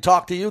 Then I can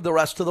talk to you the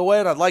rest of the way,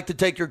 and I'd like to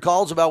take your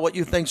calls about what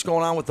you think's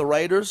going on with the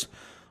Raiders.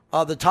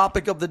 The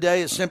topic of the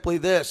day is simply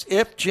this.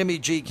 If Jimmy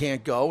G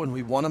can't go, and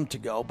we want him to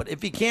go, but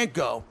if he can't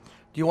go,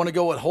 do you want to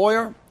go with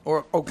Hoyer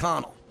or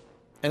O'Connell?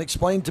 And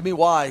explain to me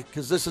why,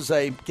 because this is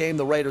a game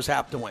the Raiders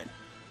have to win.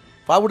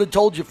 If I would have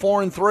told you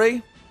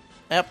 4-3,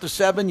 after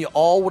 7, you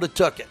all would have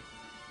took it.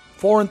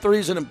 4-3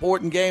 is an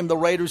important game. The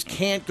Raiders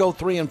can't go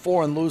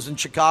 3-4 and lose in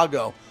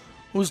Chicago.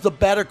 Who's the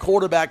better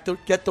quarterback to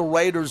get the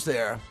Raiders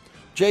there?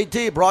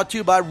 JT, brought to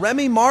you by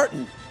Remy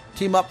Martin.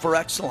 Team up for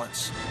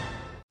excellence.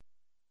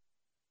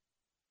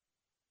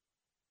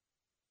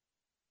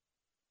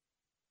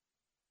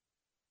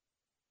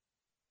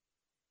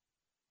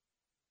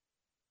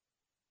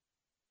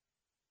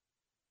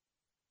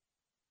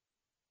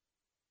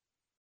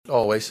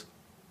 Always.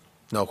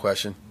 No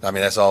question. I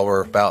mean, that's all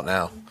we're about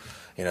now.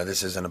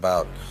 This isn't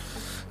about,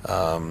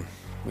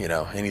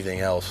 anything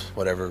else,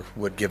 whatever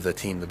would give the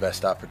team the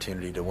best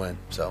opportunity to win.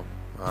 So,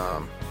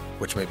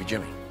 which may be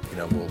Jimmy.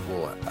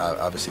 We'll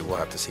obviously we'll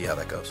have to see how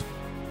that goes.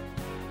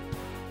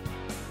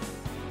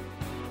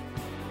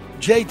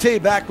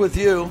 JT, back with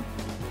you.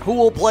 Who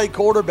will play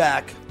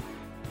quarterback?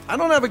 I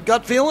don't have a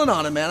gut feeling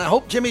on it, man. I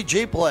hope Jimmy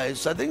G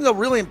plays. I think it's a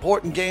really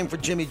important game for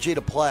Jimmy G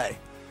to play,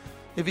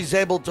 if he's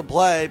able to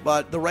play,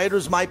 but the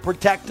Raiders might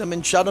protect him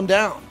and shut him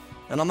down.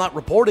 And I'm not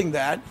reporting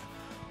that,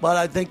 but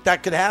I think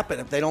that could happen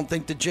if they don't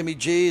think that Jimmy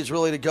G is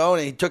really to go,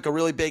 and he took a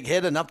really big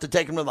hit, enough to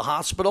take him to the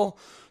hospital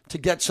to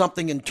get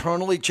something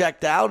internally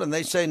checked out, and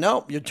they say,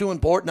 no, you're too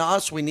important to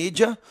us, we need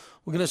you.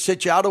 We're going to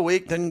sit you out a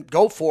week, then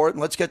go for it,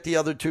 and let's get the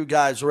other two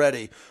guys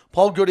ready.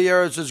 Paul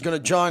Gutierrez is going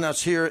to join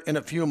us here in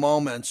a few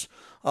moments.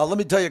 Let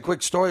me tell you a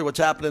quick story of what's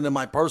happening in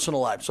my personal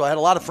life. So I had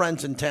a lot of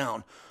friends in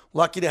town.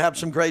 Lucky to have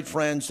some great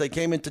friends. They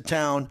came into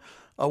town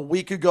a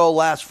week ago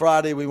last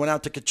Friday. We went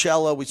out to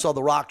Coachella. We saw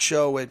the rock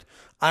show with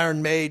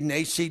Iron Maiden,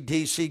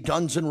 AC/DC,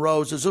 Guns N'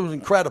 Roses. It was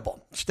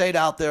incredible. Stayed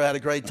out there, had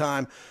a great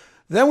time.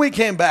 Then we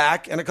came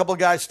back, and a couple of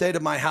guys stayed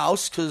at my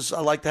house because I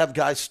like to have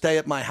guys stay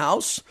at my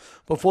house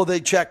before they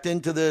checked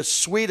into the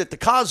suite at the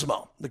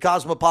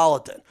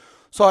Cosmopolitan.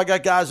 So I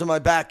got guys in my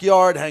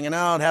backyard hanging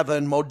out,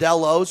 having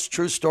Modelo's,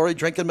 true story,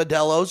 drinking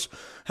Modelo's,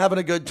 having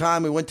a good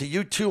time. We went to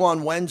U2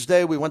 on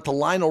Wednesday. We went to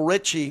Lionel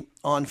Richie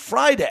on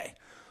Friday.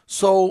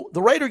 So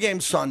the Raider game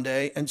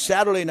Sunday, and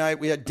Saturday night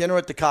we had dinner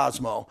at the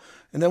Cosmo,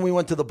 and then we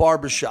went to the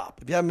barbershop.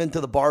 If you haven't been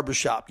to the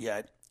barbershop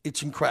yet,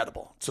 it's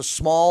incredible. It's a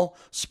small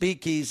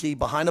speakeasy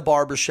behind a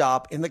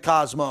barbershop in the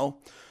Cosmo,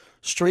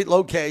 street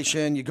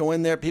location. You go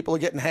in there, people are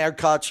getting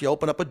haircuts. You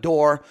open up a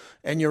door,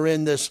 and you're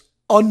in this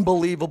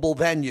unbelievable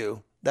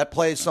venue that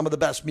plays some of the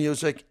best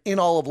music in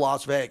all of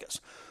Las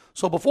Vegas.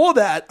 So before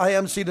that, I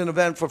emceed an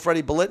event for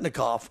Freddie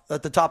Bolitnikoff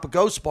at the top of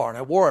Ghost Bar, and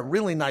I wore a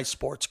really nice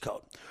sports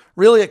coat.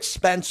 Really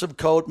expensive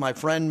coat my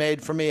friend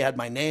made for me, had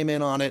my name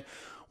in on it.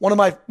 One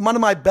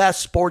of my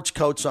best sports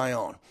coats I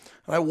own.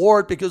 And I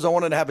wore it because I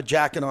wanted to have a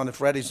jacket on at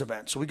Freddie's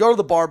event. So we go to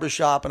the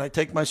barbershop, and I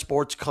take my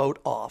sports coat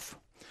off.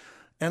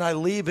 And I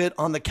leave it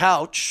on the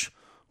couch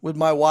with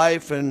my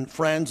wife and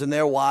friends and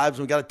their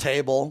wives. We got a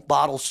table,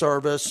 bottle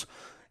service,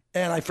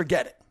 and I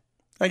forget it.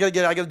 I got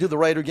to do the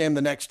Raider game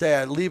the next day.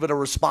 I leave at a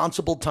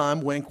responsible time,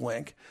 wink,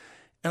 wink.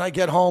 And I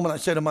get home, and I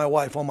say to my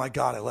wife, oh, my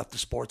God, I left the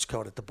sports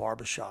coat at the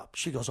barbershop.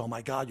 She goes, oh,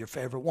 my God, your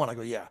favorite one? I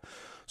go, yeah.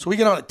 So we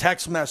get on a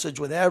text message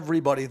with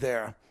everybody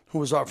there who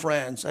was our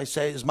friends. I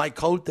say, is my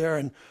coat there?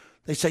 And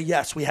they say,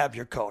 yes, we have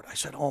your coat. I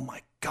said, oh,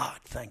 my God,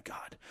 thank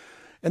God.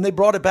 And they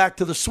brought it back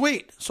to the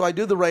suite. So I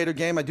do the Raider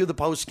game. I do the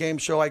post-game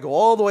show. I go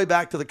all the way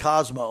back to the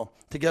Cosmo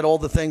to get all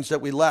the things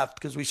that we left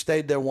because we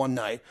stayed there one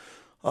night.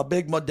 A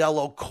big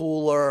Modelo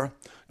cooler, a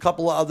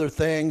couple of other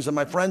things. And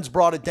my friends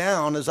brought it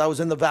down as I was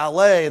in the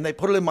valet, and they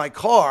put it in my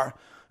car.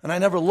 And I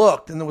never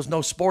looked, and there was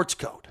no sports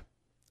coat.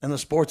 And the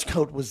sports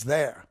coat was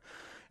there.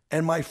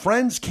 And my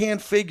friends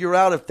can't figure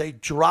out if they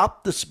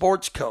dropped the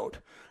sports coat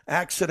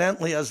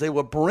accidentally as they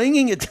were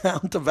bringing it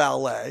down to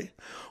valet,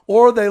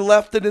 or they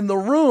left it in the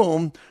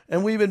room,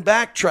 and we've been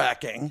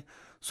backtracking.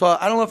 So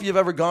I don't know if you've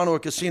ever gone to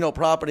a casino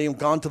property and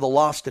gone to the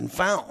lost and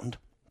found,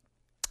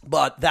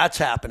 but that's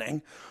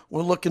happening.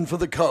 We're looking for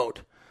the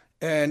coat,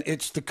 and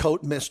it's the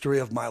coat mystery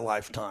of my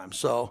lifetime.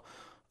 So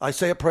I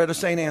say a prayer to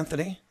St.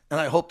 Anthony, and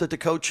I hope that the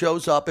coat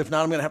shows up. If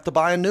not, I'm going to have to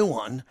buy a new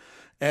one,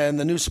 and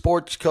the new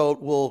sports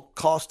coat will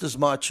cost as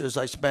much as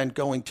I spent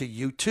going to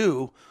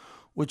U2,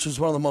 which is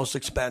one of the most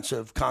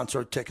expensive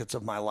concert tickets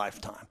of my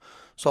lifetime.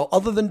 So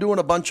other than doing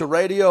a bunch of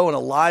radio and a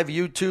live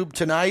YouTube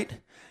tonight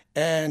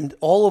and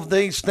all of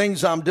these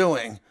things I'm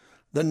doing,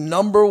 the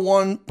number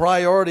one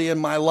priority in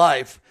my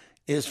life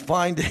is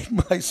finding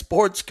my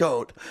sports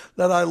coat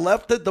that I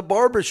left at the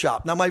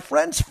barbershop. Now, my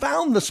friends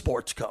found the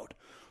sports coat.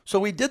 So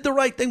we did the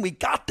right thing. We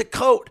got the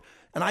coat,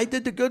 and I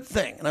did the good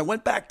thing, and I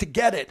went back to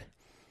get it.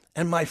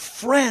 And my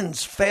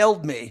friends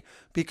failed me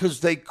because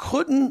they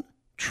couldn't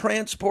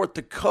transport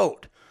the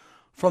coat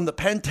from the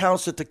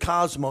penthouse at the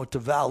Cosmo to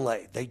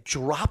valet. They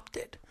dropped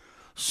it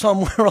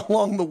somewhere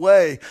along the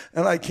way,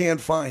 and I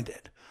can't find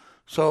it.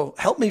 So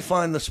help me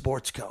find the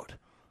sports coat.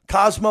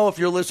 Cosmo, if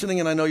you're listening,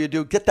 and I know you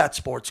do, get that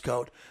sports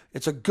coat.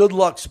 It's a good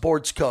luck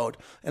sports coat.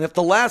 And if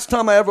the last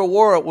time I ever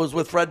wore it was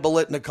with Fred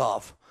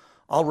Bolitnikoff,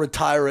 I'll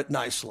retire it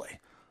nicely.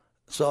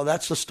 So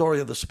that's the story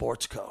of the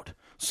sports coat.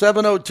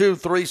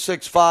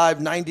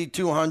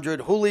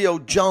 702-365-9200. Julio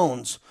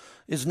Jones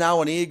is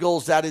now an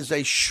Eagles. That is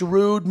a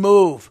shrewd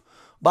move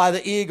by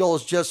the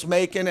Eagles, just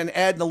making and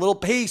adding a little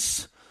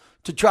piece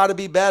to try to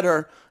be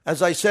better.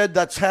 As I said,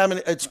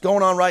 it's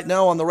going on right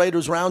now on the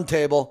Raiders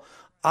Roundtable.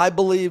 I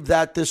believe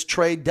that this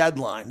trade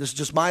deadline, this is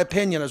just my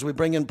opinion as we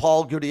bring in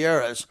Paul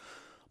Gutierrez.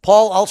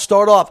 Paul, I'll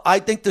start off. I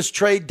think this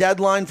trade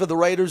deadline for the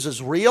Raiders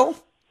is real.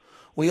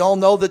 We all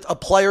know that a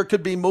player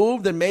could be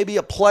moved and maybe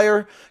a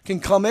player can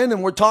come in,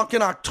 and we're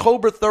talking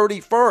October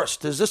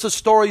 31st. Is this a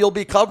story you'll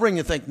be covering,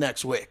 you think,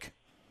 next week?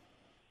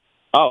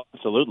 Oh,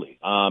 absolutely.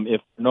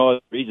 If for no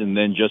other reason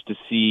than just to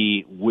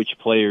see which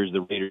players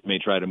the Raiders may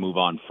try to move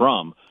on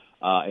from.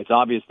 It's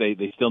obvious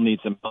they still need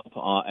some help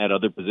at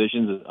other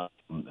positions,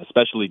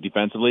 especially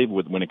defensively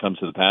when it comes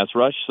to the pass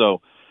rush.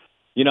 So,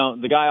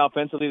 the guy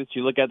offensively that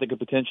you look at that could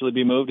potentially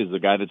be moved is the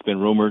guy that's been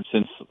rumored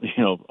since,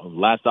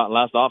 last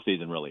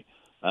offseason, really,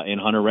 in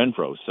Hunter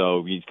Renfrow.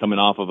 So he's coming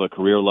off of a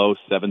career low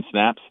 7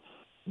 snaps.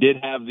 Did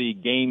have the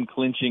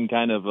game-clinching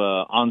kind of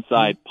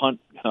onside punt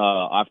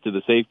after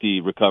the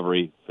safety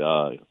recovery,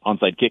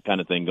 onside kick kind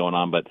of thing going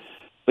on. But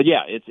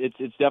yeah,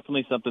 it's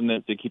definitely something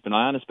that to keep an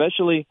eye on,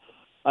 especially,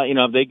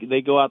 if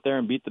they go out there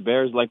and beat the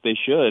Bears like they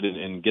should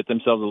and get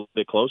themselves a little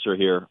bit closer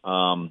here,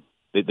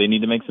 they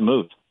need to make some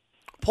moves.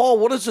 Paul,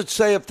 what does it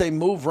say if they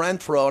move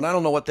Renfrow? And I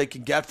don't know what they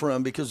can get for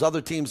him because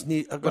other teams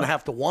are going to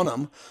have to want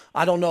him.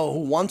 I don't know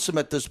who wants him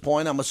at this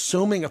point. I'm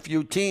assuming a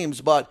few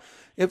teams. But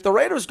if the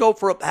Raiders go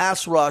for a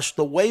pass rush,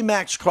 the way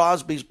Max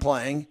Crosby's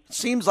playing, it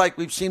seems like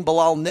we've seen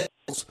Bilal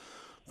Nichols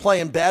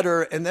playing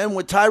better. And then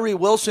with Tyree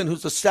Wilson,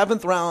 who's the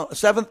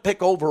 7th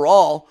pick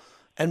overall,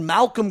 and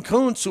Malcolm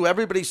Kuntz, who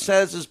everybody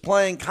says is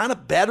playing kind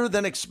of better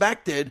than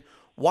expected,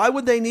 why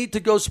would they need to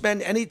go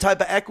spend any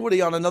type of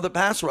equity on another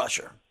pass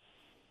rusher?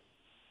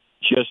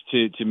 Just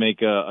to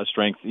make a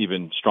strength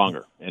even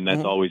stronger, and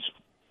that's always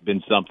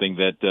been something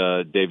that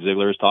Dave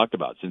Ziegler has talked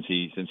about since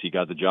he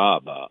got the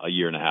job a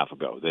year and a half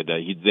ago. That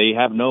they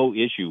have no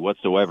issue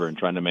whatsoever in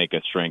trying to make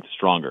a strength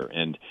stronger,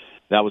 and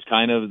that was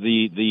kind of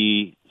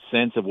the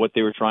sense of what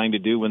they were trying to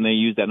do when they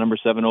used that number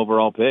 7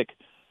 overall pick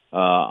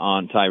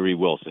on Tyree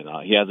Wilson.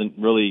 He hasn't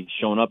really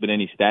shown up in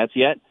any stats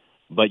yet,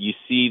 but you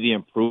see the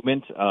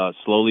improvement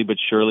slowly but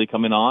surely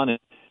coming on.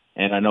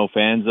 And I know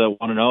fans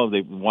want to know.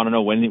 They want to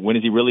know when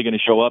is he really going to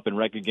show up and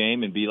wreck a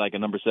game and be like a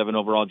number 7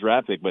 overall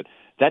draft pick. But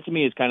that to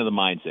me is kind of the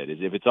mindset. Is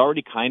if it's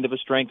already kind of a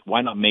strength,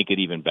 why not make it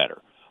even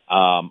better?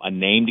 A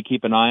name to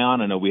keep an eye on.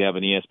 I know we have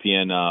an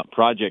ESPN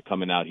project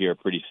coming out here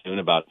pretty soon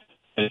about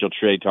potential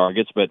trade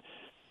targets. But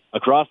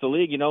across the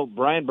league,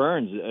 Brian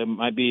Burns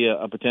might be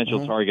a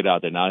potential target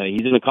out there. Now,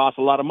 he's going to cost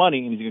a lot of money,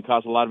 and he's going to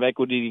cost a lot of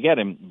equity to get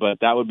him.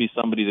 But that would be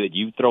somebody that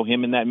you throw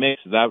him in that mix.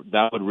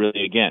 That would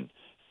really, again,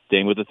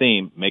 staying with the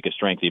theme, make a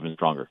strength even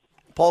stronger.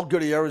 Paul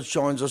Gutierrez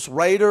joins us.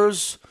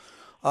 Raiders,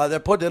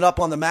 they're putting it up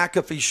on the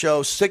McAfee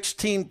show,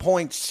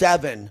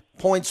 16.7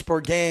 points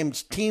per game.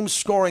 Teams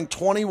scoring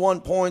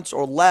 21 points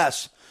or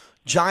less.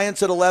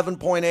 Giants at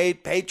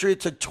 11.8,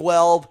 Patriots at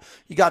 12.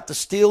 You got the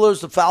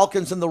Steelers, the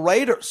Falcons, and the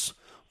Raiders.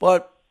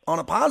 But on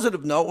a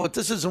positive note,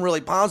 this isn't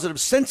really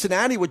positive,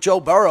 Cincinnati with Joe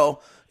Burrow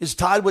is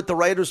tied with the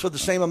Raiders for the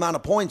same amount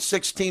of points,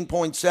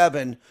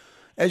 16.7.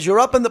 As you're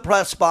up in the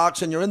press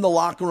box and you're in the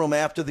locker room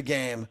after the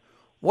game,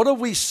 what have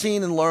we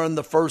seen and learned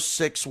the first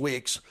 6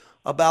 weeks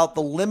about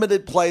the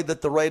limited play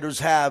that the Raiders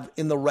have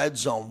in the red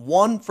zone?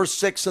 1 for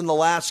 6 in the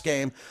last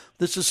game.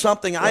 This is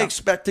something I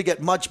expect to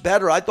get much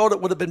better. I thought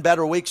it would have been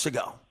better weeks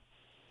ago.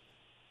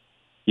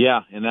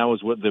 Yeah, and that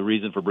was what the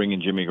reason for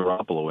bringing Jimmy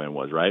Garoppolo in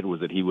was, right? Was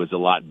that he was a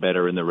lot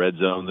better in the red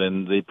zone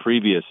than the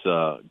previous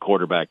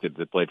quarterback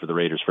that played for the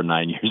Raiders for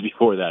 9 years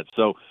before that.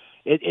 So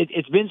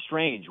it's been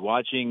strange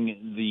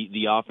watching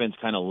the offense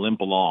kind of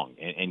limp along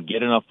and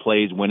get enough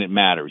plays when it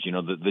matters.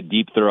 The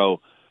deep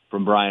throw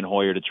from Brian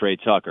Hoyer to Trey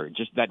Tucker,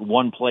 just that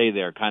one play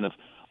there kind of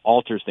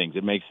alters things.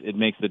 It makes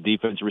the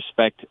defense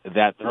respect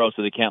that throw,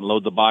 so they can't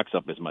load the box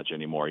up as much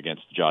anymore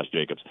against Josh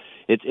Jacobs.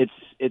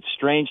 It's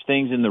strange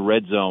things in the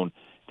red zone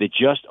that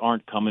just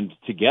aren't coming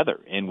together,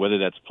 and whether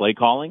that's play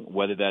calling,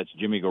 whether that's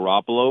Jimmy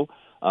Garoppolo.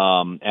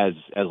 As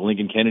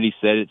Lincoln Kennedy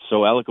said it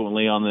so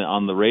eloquently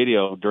on the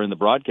radio during the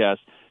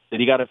broadcast, that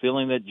he got a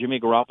feeling that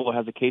Jimmy Garoppolo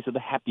has a case of the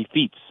happy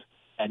feet.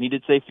 And he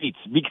did say feet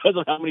because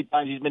of how many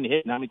times he's been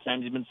hit and how many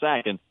times he's been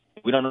sacked. And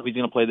we don't know if he's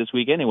going to play this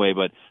week anyway,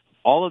 but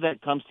all of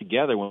that comes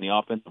together when the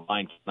offensive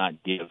line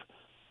cannot give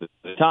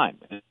the time.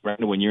 And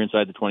granted, when you're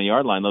inside the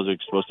 20-yard line, those are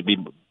supposed to be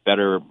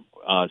better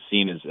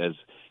seen as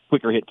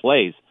quicker hit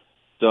plays.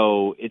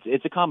 So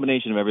it's a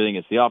combination of everything.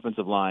 It's the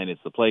offensive line,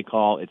 it's the play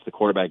call, it's the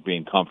quarterback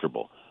being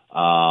comfortable.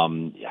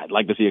 I'd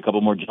like to see a couple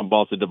more jump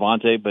balls to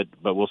Devontae,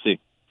 but we'll see.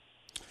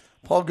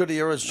 Paul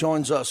Gutierrez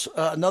joins us.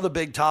 Another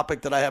big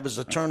topic that I have is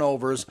the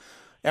turnovers.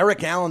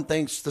 Eric Allen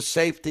thinks the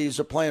safeties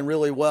are playing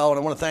really well, and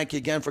I want to thank you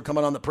again for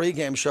coming on the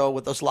pregame show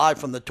with us live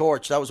from the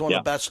Torch. That was one of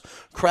the best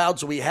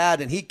crowds we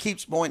had, and he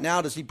keeps pointing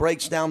out as he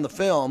breaks down the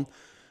film.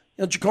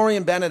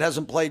 Jacorian Bennett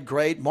hasn't played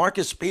great.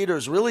 Marcus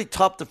Peters, really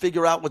tough to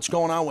figure out what's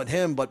going on with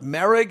him, but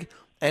Merrick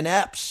and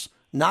Epps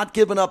not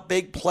giving up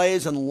big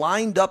plays and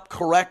lined up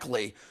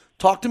correctly.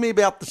 Talk to me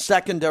about the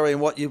secondary and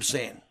what you've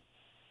seen.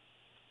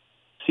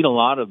 seen a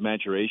lot of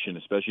maturation,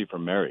 especially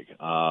from Merrick,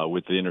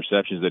 with the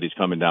interceptions that he's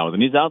coming down with.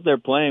 And he's out there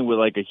playing with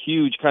like a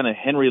huge kind of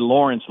Henry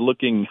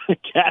Lawrence-looking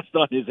cast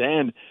on his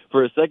hand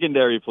for a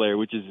secondary player,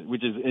 which is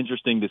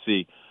interesting to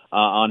see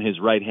on his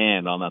right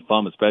hand, on that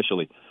thumb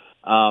especially.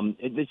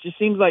 It just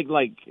seems like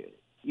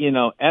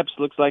Epps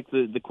looks like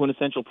the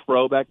quintessential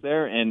pro back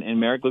there, and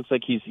Merrick looks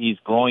like he's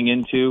growing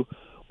into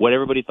what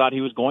everybody thought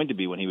he was going to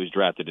be when he was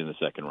drafted in the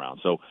second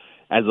round. So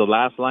as the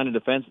last line of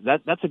defense,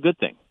 that's a good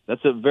thing.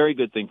 That's a very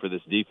good thing for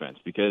this defense,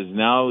 because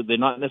now they're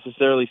not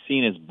necessarily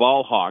seen as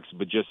ball hawks,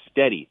 but just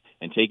steady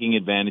and taking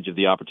advantage of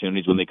the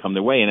opportunities when they come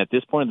their way. And at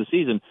this point of the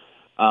season,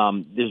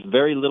 there's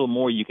very little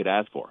more you could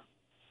ask for.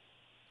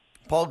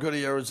 Paul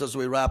Gutierrez, as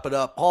we wrap it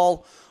up.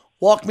 Paul,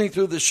 walk me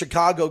through the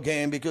Chicago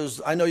game,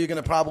 because I know you're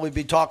going to probably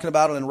be talking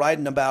about it and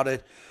writing about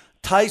it.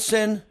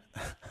 Tyson,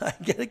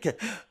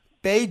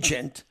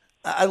 Bagent.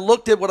 I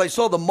looked at what I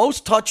saw, the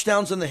most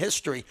touchdowns in the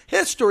history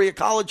of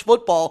college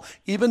football.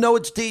 Even though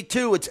it's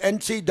D2, it's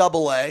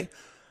NCAA.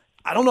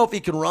 I don't know if he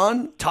can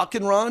run, tuck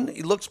and run.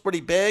 He looks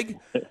pretty big.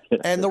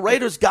 And the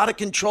Raiders got to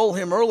control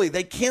him early.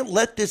 They can't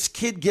let this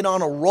kid get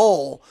on a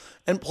roll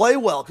and play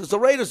well, because the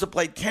Raiders have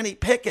played Kenny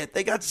Pickett.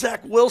 They got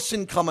Zach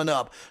Wilson coming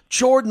up.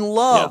 Jordan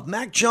Love. Yeah.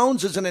 Mac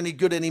Jones isn't any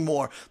good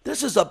anymore.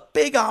 This is a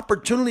big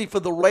opportunity for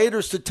the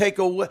Raiders to take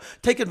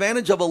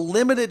advantage of a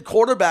limited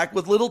quarterback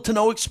with little to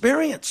no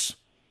experience.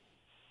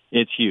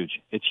 It's huge.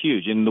 It's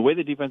huge. And the way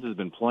the defense has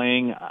been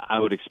playing, I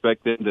would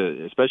expect them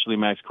to, especially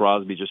Max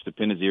Crosby, just to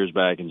pin his ears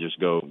back and just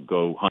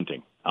go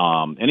hunting.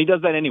 And he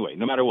does that anyway,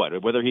 no matter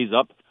what, whether he's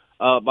up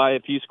by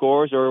a few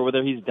scores or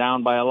whether he's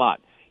down by a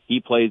lot. He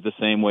plays the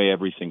same way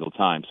every single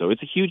time. So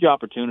it's a huge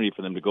opportunity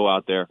for them to go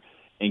out there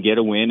and get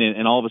a win.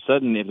 And all of a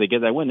sudden, if they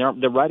get that win,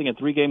 they're riding a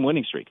 3-game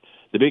winning streak.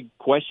 The big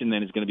question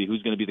then is going to be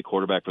who's going to be the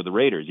quarterback for the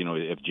Raiders.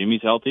 If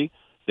Jimmy's healthy,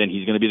 then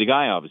he's going to be the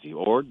guy, obviously.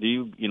 Or do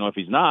you, if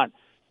he's not,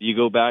 you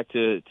go back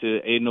to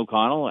Aiden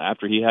O'Connell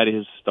after he had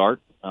his start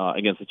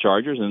against the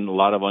Chargers, and a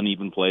lot of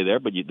uneven play there,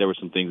 but there were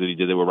some things that he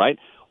did that were right.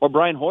 Or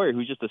Brian Hoyer,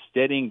 who's just a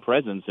steadying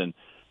presence and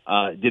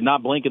did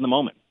not blink in the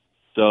moment.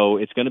 So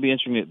it's going to be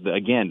interesting,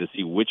 again, to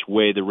see which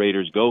way the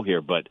Raiders go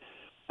here. But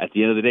at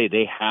the end of the day,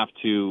 they have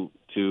to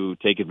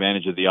take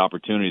advantage of the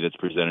opportunity that's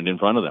presented in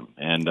front of them.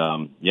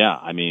 And,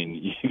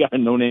 you got a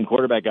no-name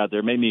quarterback out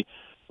there. Made me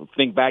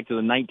think back to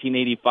the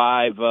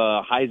 1985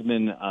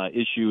 Heisman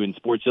issue in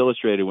Sports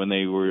Illustrated when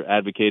they were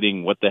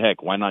advocating, what the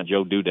heck, why not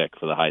Joe Dudek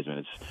for the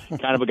Heisman?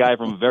 It's kind of a guy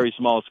from a very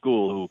small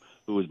school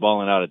who was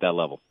balling out at that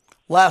level.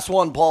 Last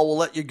one, Paul, we'll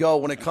let you go.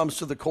 When it comes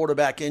to the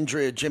quarterback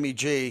injury of Jimmy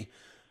G,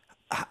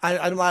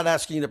 I'm not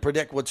asking you to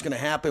predict what's going to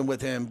happen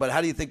with him, but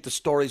how do you think the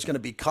story's going to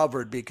be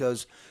covered?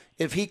 Because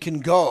if he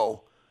can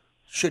go,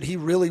 should he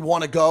really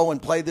want to go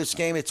and play this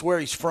game? It's where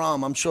he's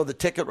from. I'm sure the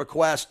ticket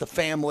request, the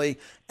family,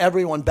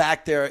 everyone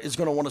back there is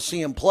going to want to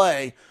see him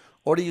play.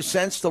 Or do you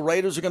sense the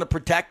Raiders are going to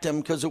protect him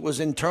because it was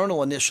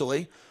internal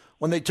initially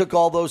when they took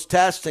all those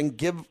tests, and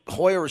give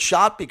Hoyer a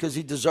shot because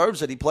he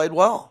deserves it? He played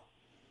well.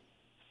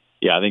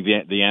 Yeah, I think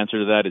the answer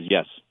to that is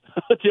yes.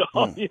 To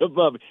all the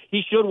above.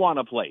 He should want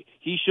to play.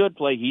 He should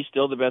play. He's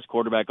still the best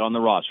quarterback on the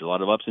roster. A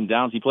lot of ups and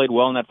downs. He played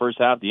well in that first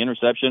half. The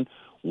interception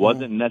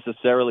wasn't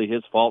necessarily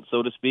his fault,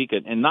 so to speak,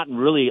 and not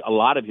really a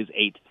lot of his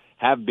 8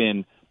 have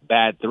been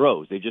bad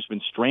throws. They've just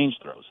been strange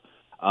throws.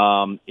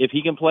 If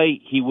he can play,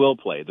 he will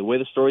play. The way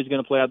the story's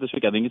going to play out this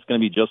week, I think it's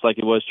going to be just like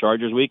it was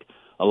Chargers week.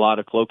 A lot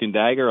of cloak and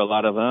dagger, a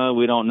lot of,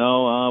 we don't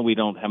know,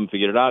 haven't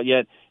figured it out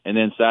yet. And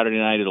then Saturday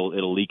night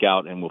it'll leak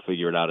out, and we'll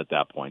figure it out at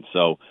that point.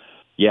 So,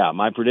 yeah,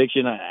 my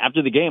prediction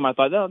after the game, I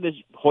thought,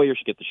 Hoyer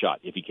should get the shot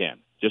if he can,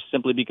 just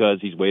simply because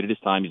he's waited his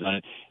time, he's done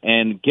it.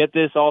 And get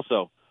this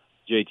also,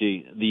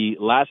 JT, the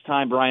last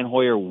time Brian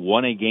Hoyer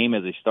won a game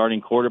as a starting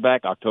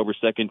quarterback, October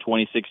 2nd,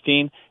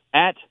 2016,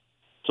 at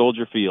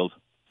Soldier Field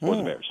for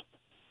the Bears.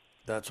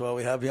 That's why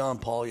we have you on,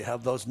 Paul. You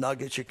have those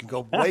nuggets. You can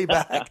go way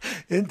back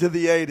into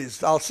the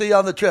 80s. I'll see you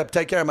on the trip.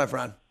 Take care, my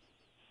friend.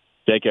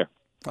 Take care.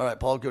 All right,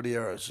 Paul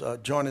Gutierrez.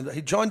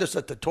 He joined us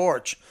at the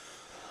Torch.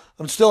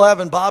 I'm still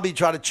having Bobby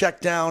try to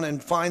check down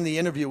and find the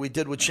interview we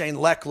did with Shane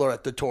Leckler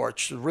at the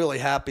Torch. Really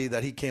happy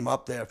that he came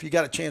up there. If you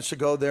got a chance to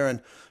go there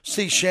and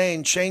see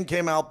Shane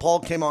came out,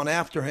 Paul came on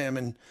after him,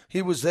 and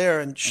he was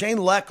there. And Shane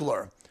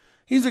Leckler,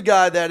 he's a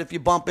guy that if you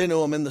bump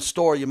into him in the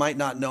store, you might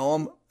not know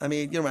him. I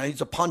mean,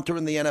 he's a punter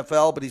in the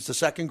NFL, but he's the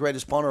second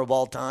greatest punter of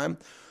all time.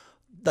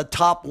 The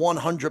top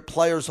 100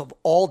 players of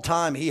all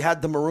time. He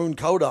had the maroon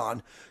coat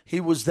on. He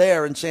was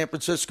there in San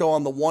Francisco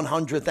on the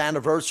 100th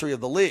anniversary of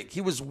the league. He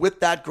was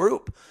with that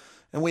group.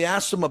 And we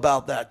asked him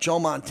about that. Joe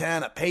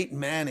Montana, Peyton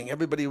Manning,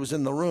 everybody was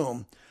in the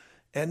room.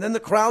 And then the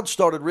crowd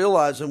started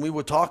realizing we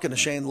were talking to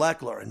Shane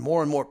Leckler, and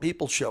more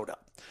people showed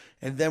up.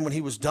 And then when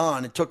he was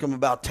done, it took him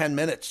about 10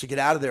 minutes to get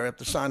out of there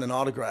after signing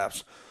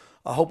autographs.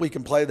 I hope we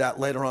can play that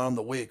later on in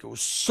the week. It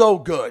was so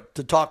good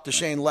to talk to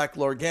Shane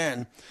Leckler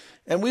again.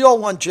 And we all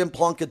want Jim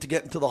Plunkett to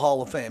get into the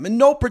Hall of Fame. In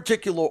no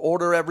particular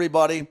order,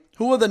 everybody.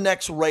 Who are the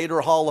next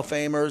Raider Hall of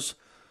Famers?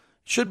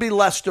 Should be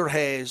Lester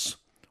Hayes.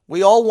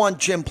 We all want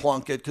Jim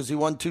Plunkett because he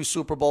won 2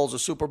 Super Bowls, a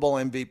Super Bowl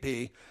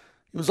MVP.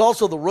 He was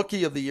also the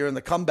Rookie of the Year and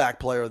the Comeback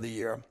Player of the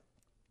Year.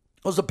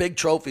 Those are big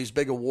trophies,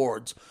 big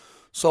awards.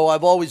 So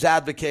I've always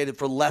advocated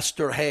for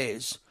Lester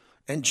Hayes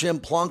and Jim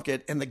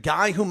Plunkett. And the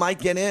guy who might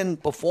get in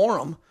before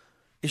him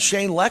is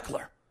Shane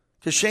Lechler.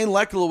 Because Shane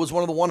Lechler was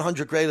one of the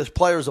 100 greatest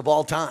players of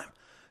all time.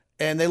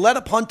 And they let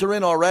a punter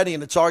in already,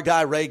 and it's our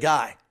guy, Ray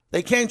Guy.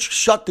 They can't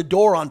shut the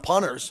door on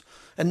punters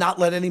and not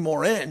let any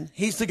more in.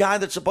 He's the guy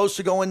that's supposed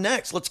to go in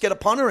next. Let's get a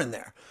punter in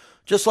there.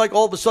 Just like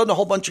all of a sudden a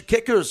whole bunch of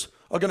kickers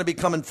are going to be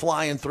coming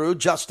flying through.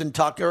 Justin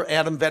Tucker,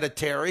 Adam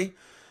Vinatieri.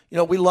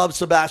 We love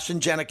Sebastian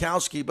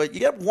Janikowski, but you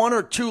get one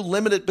or two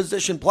limited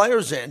position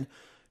players in,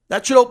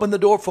 that should open the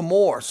door for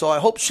more. So I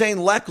hope Shane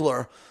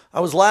Lechler, I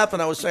was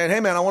laughing, I was saying, hey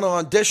man, I want to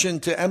audition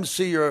to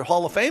MC your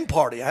Hall of Fame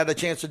party. I had a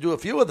chance to do a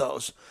few of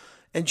those.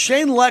 And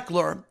Shane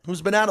Lechler,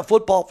 who's been out of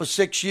football for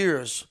 6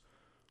 years,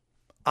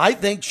 I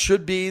think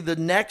should be the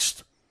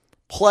next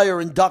player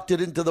inducted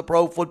into the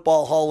Pro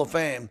Football Hall of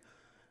Fame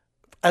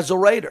as a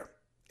Raider.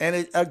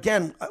 And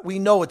again, we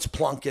know it's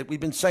Plunkett. We've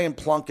been saying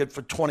Plunkett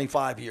for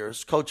 25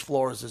 years. Coach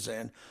Flores is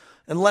in.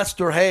 And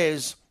Lester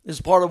Hayes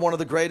is part of one of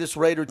the greatest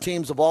Raider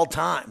teams of all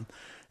time.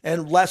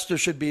 And Lester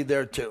should be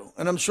there too.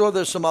 And I'm sure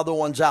there's some other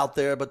ones out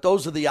there, but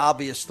those are the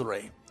obvious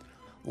three.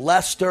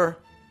 Lester,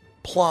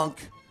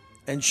 Plunk,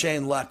 and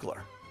Shane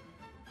Lechler.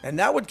 And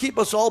that would keep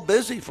us all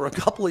busy for a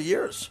couple of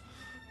years.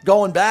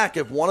 Going back,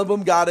 if one of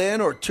them got in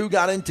or two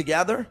got in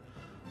together,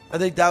 I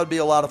think that would be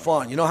a lot of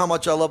fun. You know how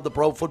much I love the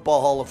Pro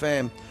Football Hall of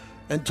Fame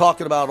and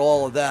talking about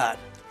all of that.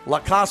 La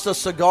Casa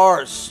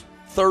Cigars,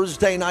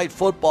 Thursday Night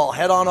Football.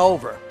 Head on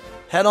over.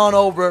 Head on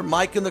over.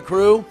 Mike and the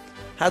crew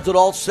has it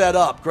all set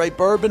up. Great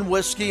bourbon,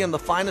 whiskey, and the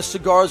finest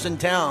cigars in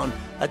town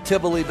at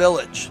Tivoli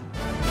Village.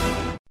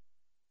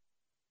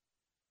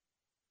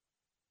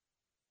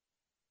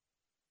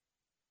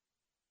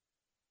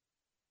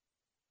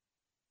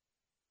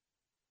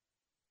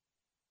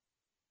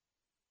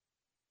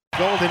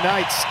 Golden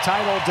Knights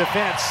title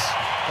defense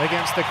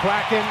against the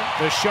Kraken,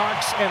 the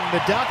Sharks, and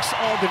the Ducks,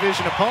 all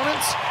division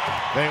opponents.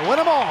 They win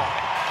them all.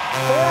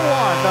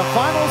 4-1, the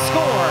final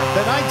score.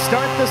 The Knights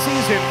start the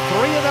season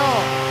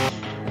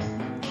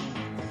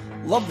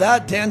 3-0. Love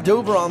that. Dan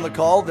Duver on the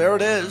call. There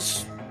it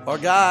is. Our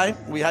guy.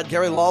 We had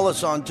Gary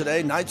Lawless on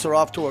today. Knights are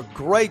off to a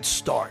great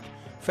start.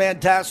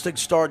 Fantastic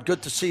start.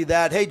 Good to see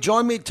that. Hey,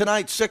 join me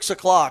tonight, 6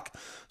 o'clock.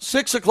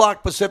 6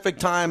 o'clock Pacific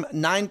time,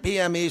 9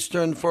 p.m.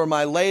 Eastern for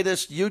my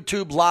latest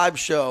YouTube live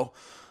show.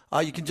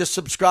 You can just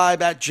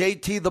subscribe at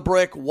JT the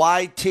Brick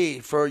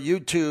YT for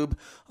YouTube.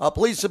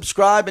 Please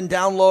subscribe and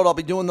download. I'll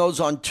be doing those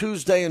on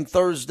Tuesday and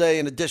Thursday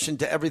in addition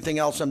to everything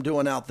else I'm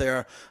doing out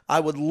there. I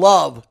would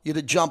love you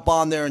to jump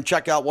on there and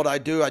check out what I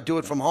do. I do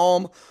it from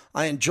home.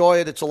 I enjoy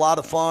it. It's a lot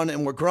of fun,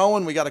 and we're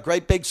growing. We got a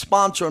great big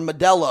sponsor in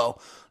Modelo,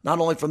 not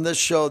only from this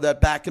show, that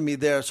backing me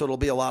there, so it'll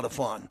be a lot of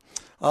fun.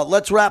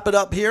 Let's wrap it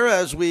up here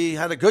as we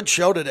had a good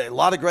show today. A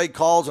lot of great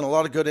calls and a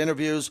lot of good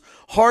interviews.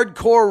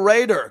 Hardcore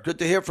Raider, good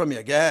to hear from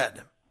you. Go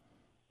ahead.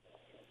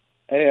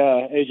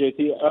 Hey,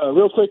 JT.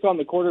 Real quick on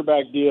the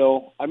quarterback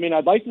deal. I mean,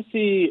 I'd like to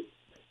see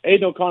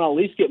Aiden O'Connell at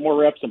least get more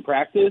reps in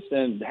practice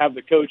and have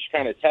the coach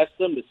kind of test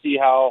him to see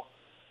how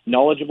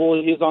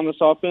knowledgeable he is on this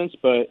offense.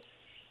 But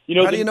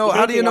how do you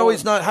know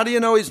he's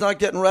not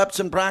getting reps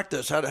in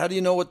practice? How do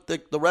you know what the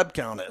rep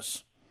count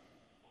is?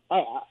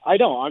 I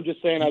don't. I'm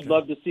just saying I'd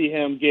love to see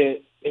him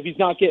get. If he's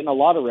not getting a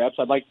lot of reps,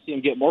 I'd like to see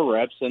him get more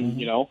reps and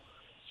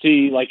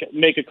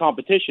make a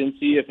competition,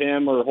 see if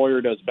him or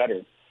Hoyer does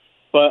better.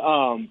 But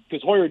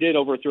because Hoyer did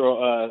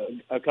overthrow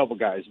a couple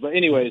guys. But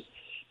anyways,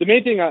 the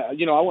main thing I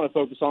want to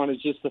focus on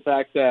is just the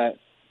fact that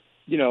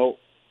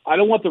I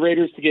don't want the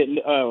Raiders to get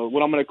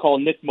what I'm going to call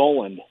Nick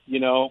Mullen.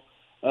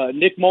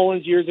 Nick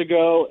Mullins years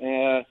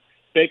ago,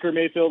 Baker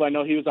Mayfield. I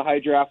know he was a high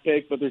draft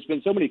pick, but there's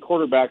been so many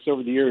quarterbacks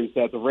over the years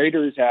that the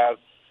Raiders have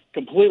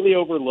completely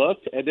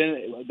overlooked, and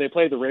then they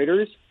play the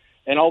Raiders,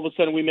 and all of a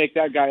sudden we make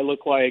that guy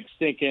look like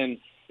stinking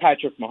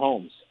Patrick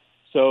Mahomes.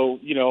 So,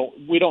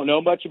 we don't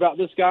know much about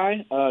this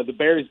guy. The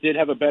Bears did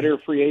have a better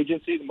free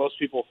agency than most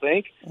people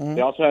think. Mm-hmm.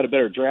 They also had a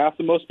better draft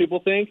than most people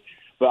think.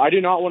 But I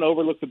do not want to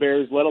overlook the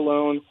Bears, let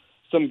alone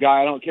some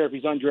guy. I don't care if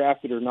he's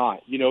undrafted or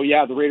not.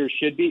 The Raiders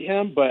should beat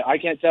him, but I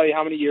can't tell you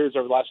how many years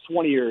over the last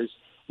 20 years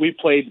we've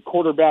played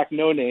quarterback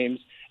no-names,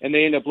 and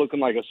they end up looking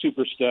like a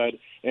super stud,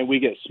 and we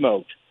get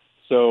smoked.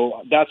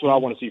 So that's what I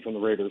want to see from the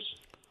Raiders.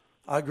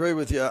 I agree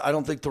with you. I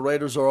don't think the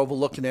Raiders are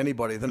overlooking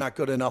anybody. They're not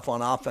good enough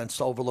on offense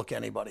to overlook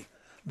anybody.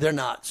 They're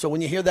not. So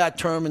when you hear that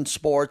term in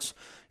sports,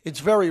 it's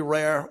very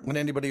rare when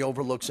anybody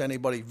overlooks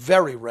anybody.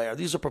 Very rare.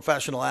 These are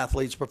professional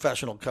athletes,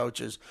 professional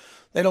coaches.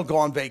 They don't go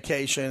on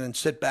vacation and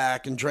sit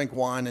back and drink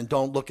wine and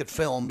don't look at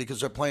film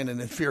because they're playing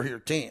an inferior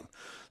team.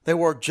 They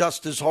work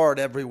just as hard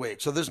every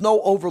week. So there's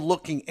no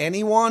overlooking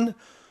anyone.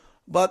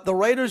 But the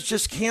Raiders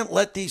just can't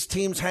let these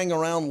teams hang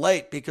around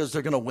late because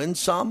they're going to win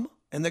some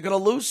and they're going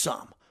to lose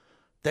some.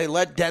 They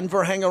let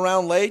Denver hang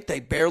around late.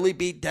 They barely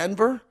beat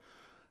Denver.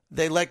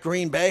 They let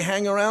Green Bay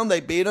hang around. They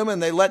beat them.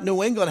 And they let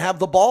New England have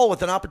the ball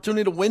with an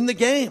opportunity to win the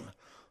game.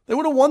 They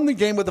would have won the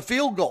game with a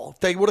field goal. If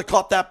they would have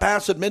caught that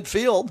pass at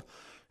midfield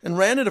and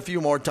ran it a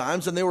few more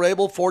times, and they were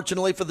able,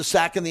 fortunately, for the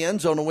sack in the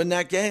end zone to win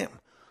that game.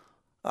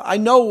 I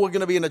know we're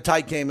going to be in a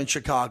tight game in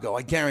Chicago.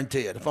 I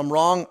guarantee it. If I'm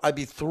wrong, I'd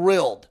be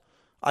thrilled.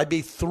 I'd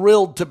be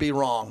thrilled to be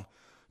wrong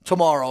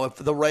tomorrow if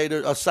the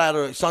Raiders,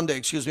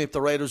 Sunday, if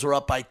the Raiders are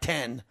up by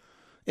 10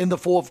 in the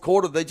fourth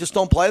quarter. They just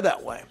don't play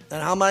that way.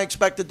 And how am I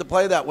expected to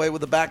play that way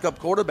with a backup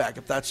quarterback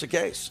if that's the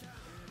case?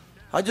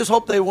 I just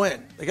hope they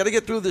win. They got to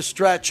get through this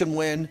stretch and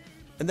win.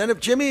 And then if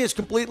Jimmy is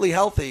completely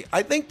healthy,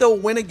 I think they'll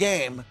win a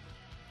game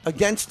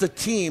against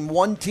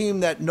one team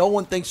that no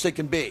one thinks they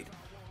can beat.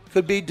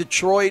 Could be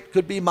Detroit,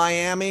 could be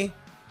Miami.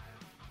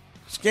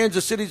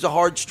 Kansas City's a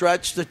hard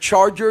stretch. The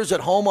Chargers at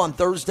home on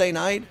Thursday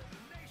night.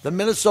 The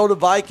Minnesota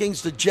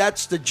Vikings, the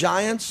Jets, the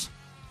Giants.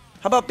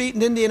 How about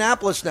beating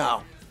Indianapolis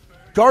now?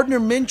 Gardner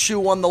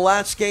Minshew won the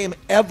last game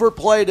ever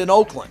played in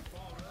Oakland.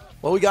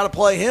 Well, we got to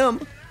play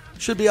him.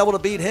 Should be able to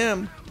beat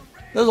him.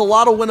 There's a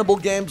lot of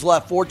winnable games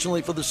left,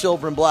 fortunately, for the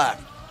Silver and Black.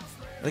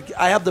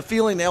 I have the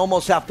feeling they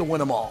almost have to win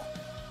them all.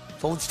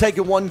 So let's take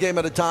it one game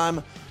at a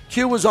time.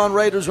 Q was on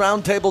Raiders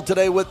Roundtable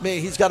today with me.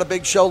 He's got a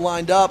big show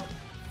lined up.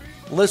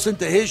 Listen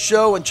to his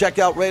show and check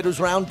out Raiders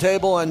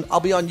Roundtable. And I'll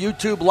be on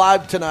YouTube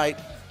Live tonight.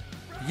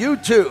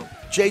 YouTube,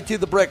 JT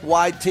the Brick,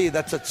 YT.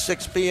 That's at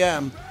 6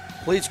 p.m.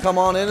 Please come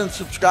on in and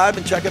subscribe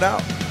and check it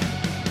out.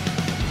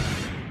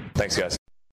 Thanks, guys.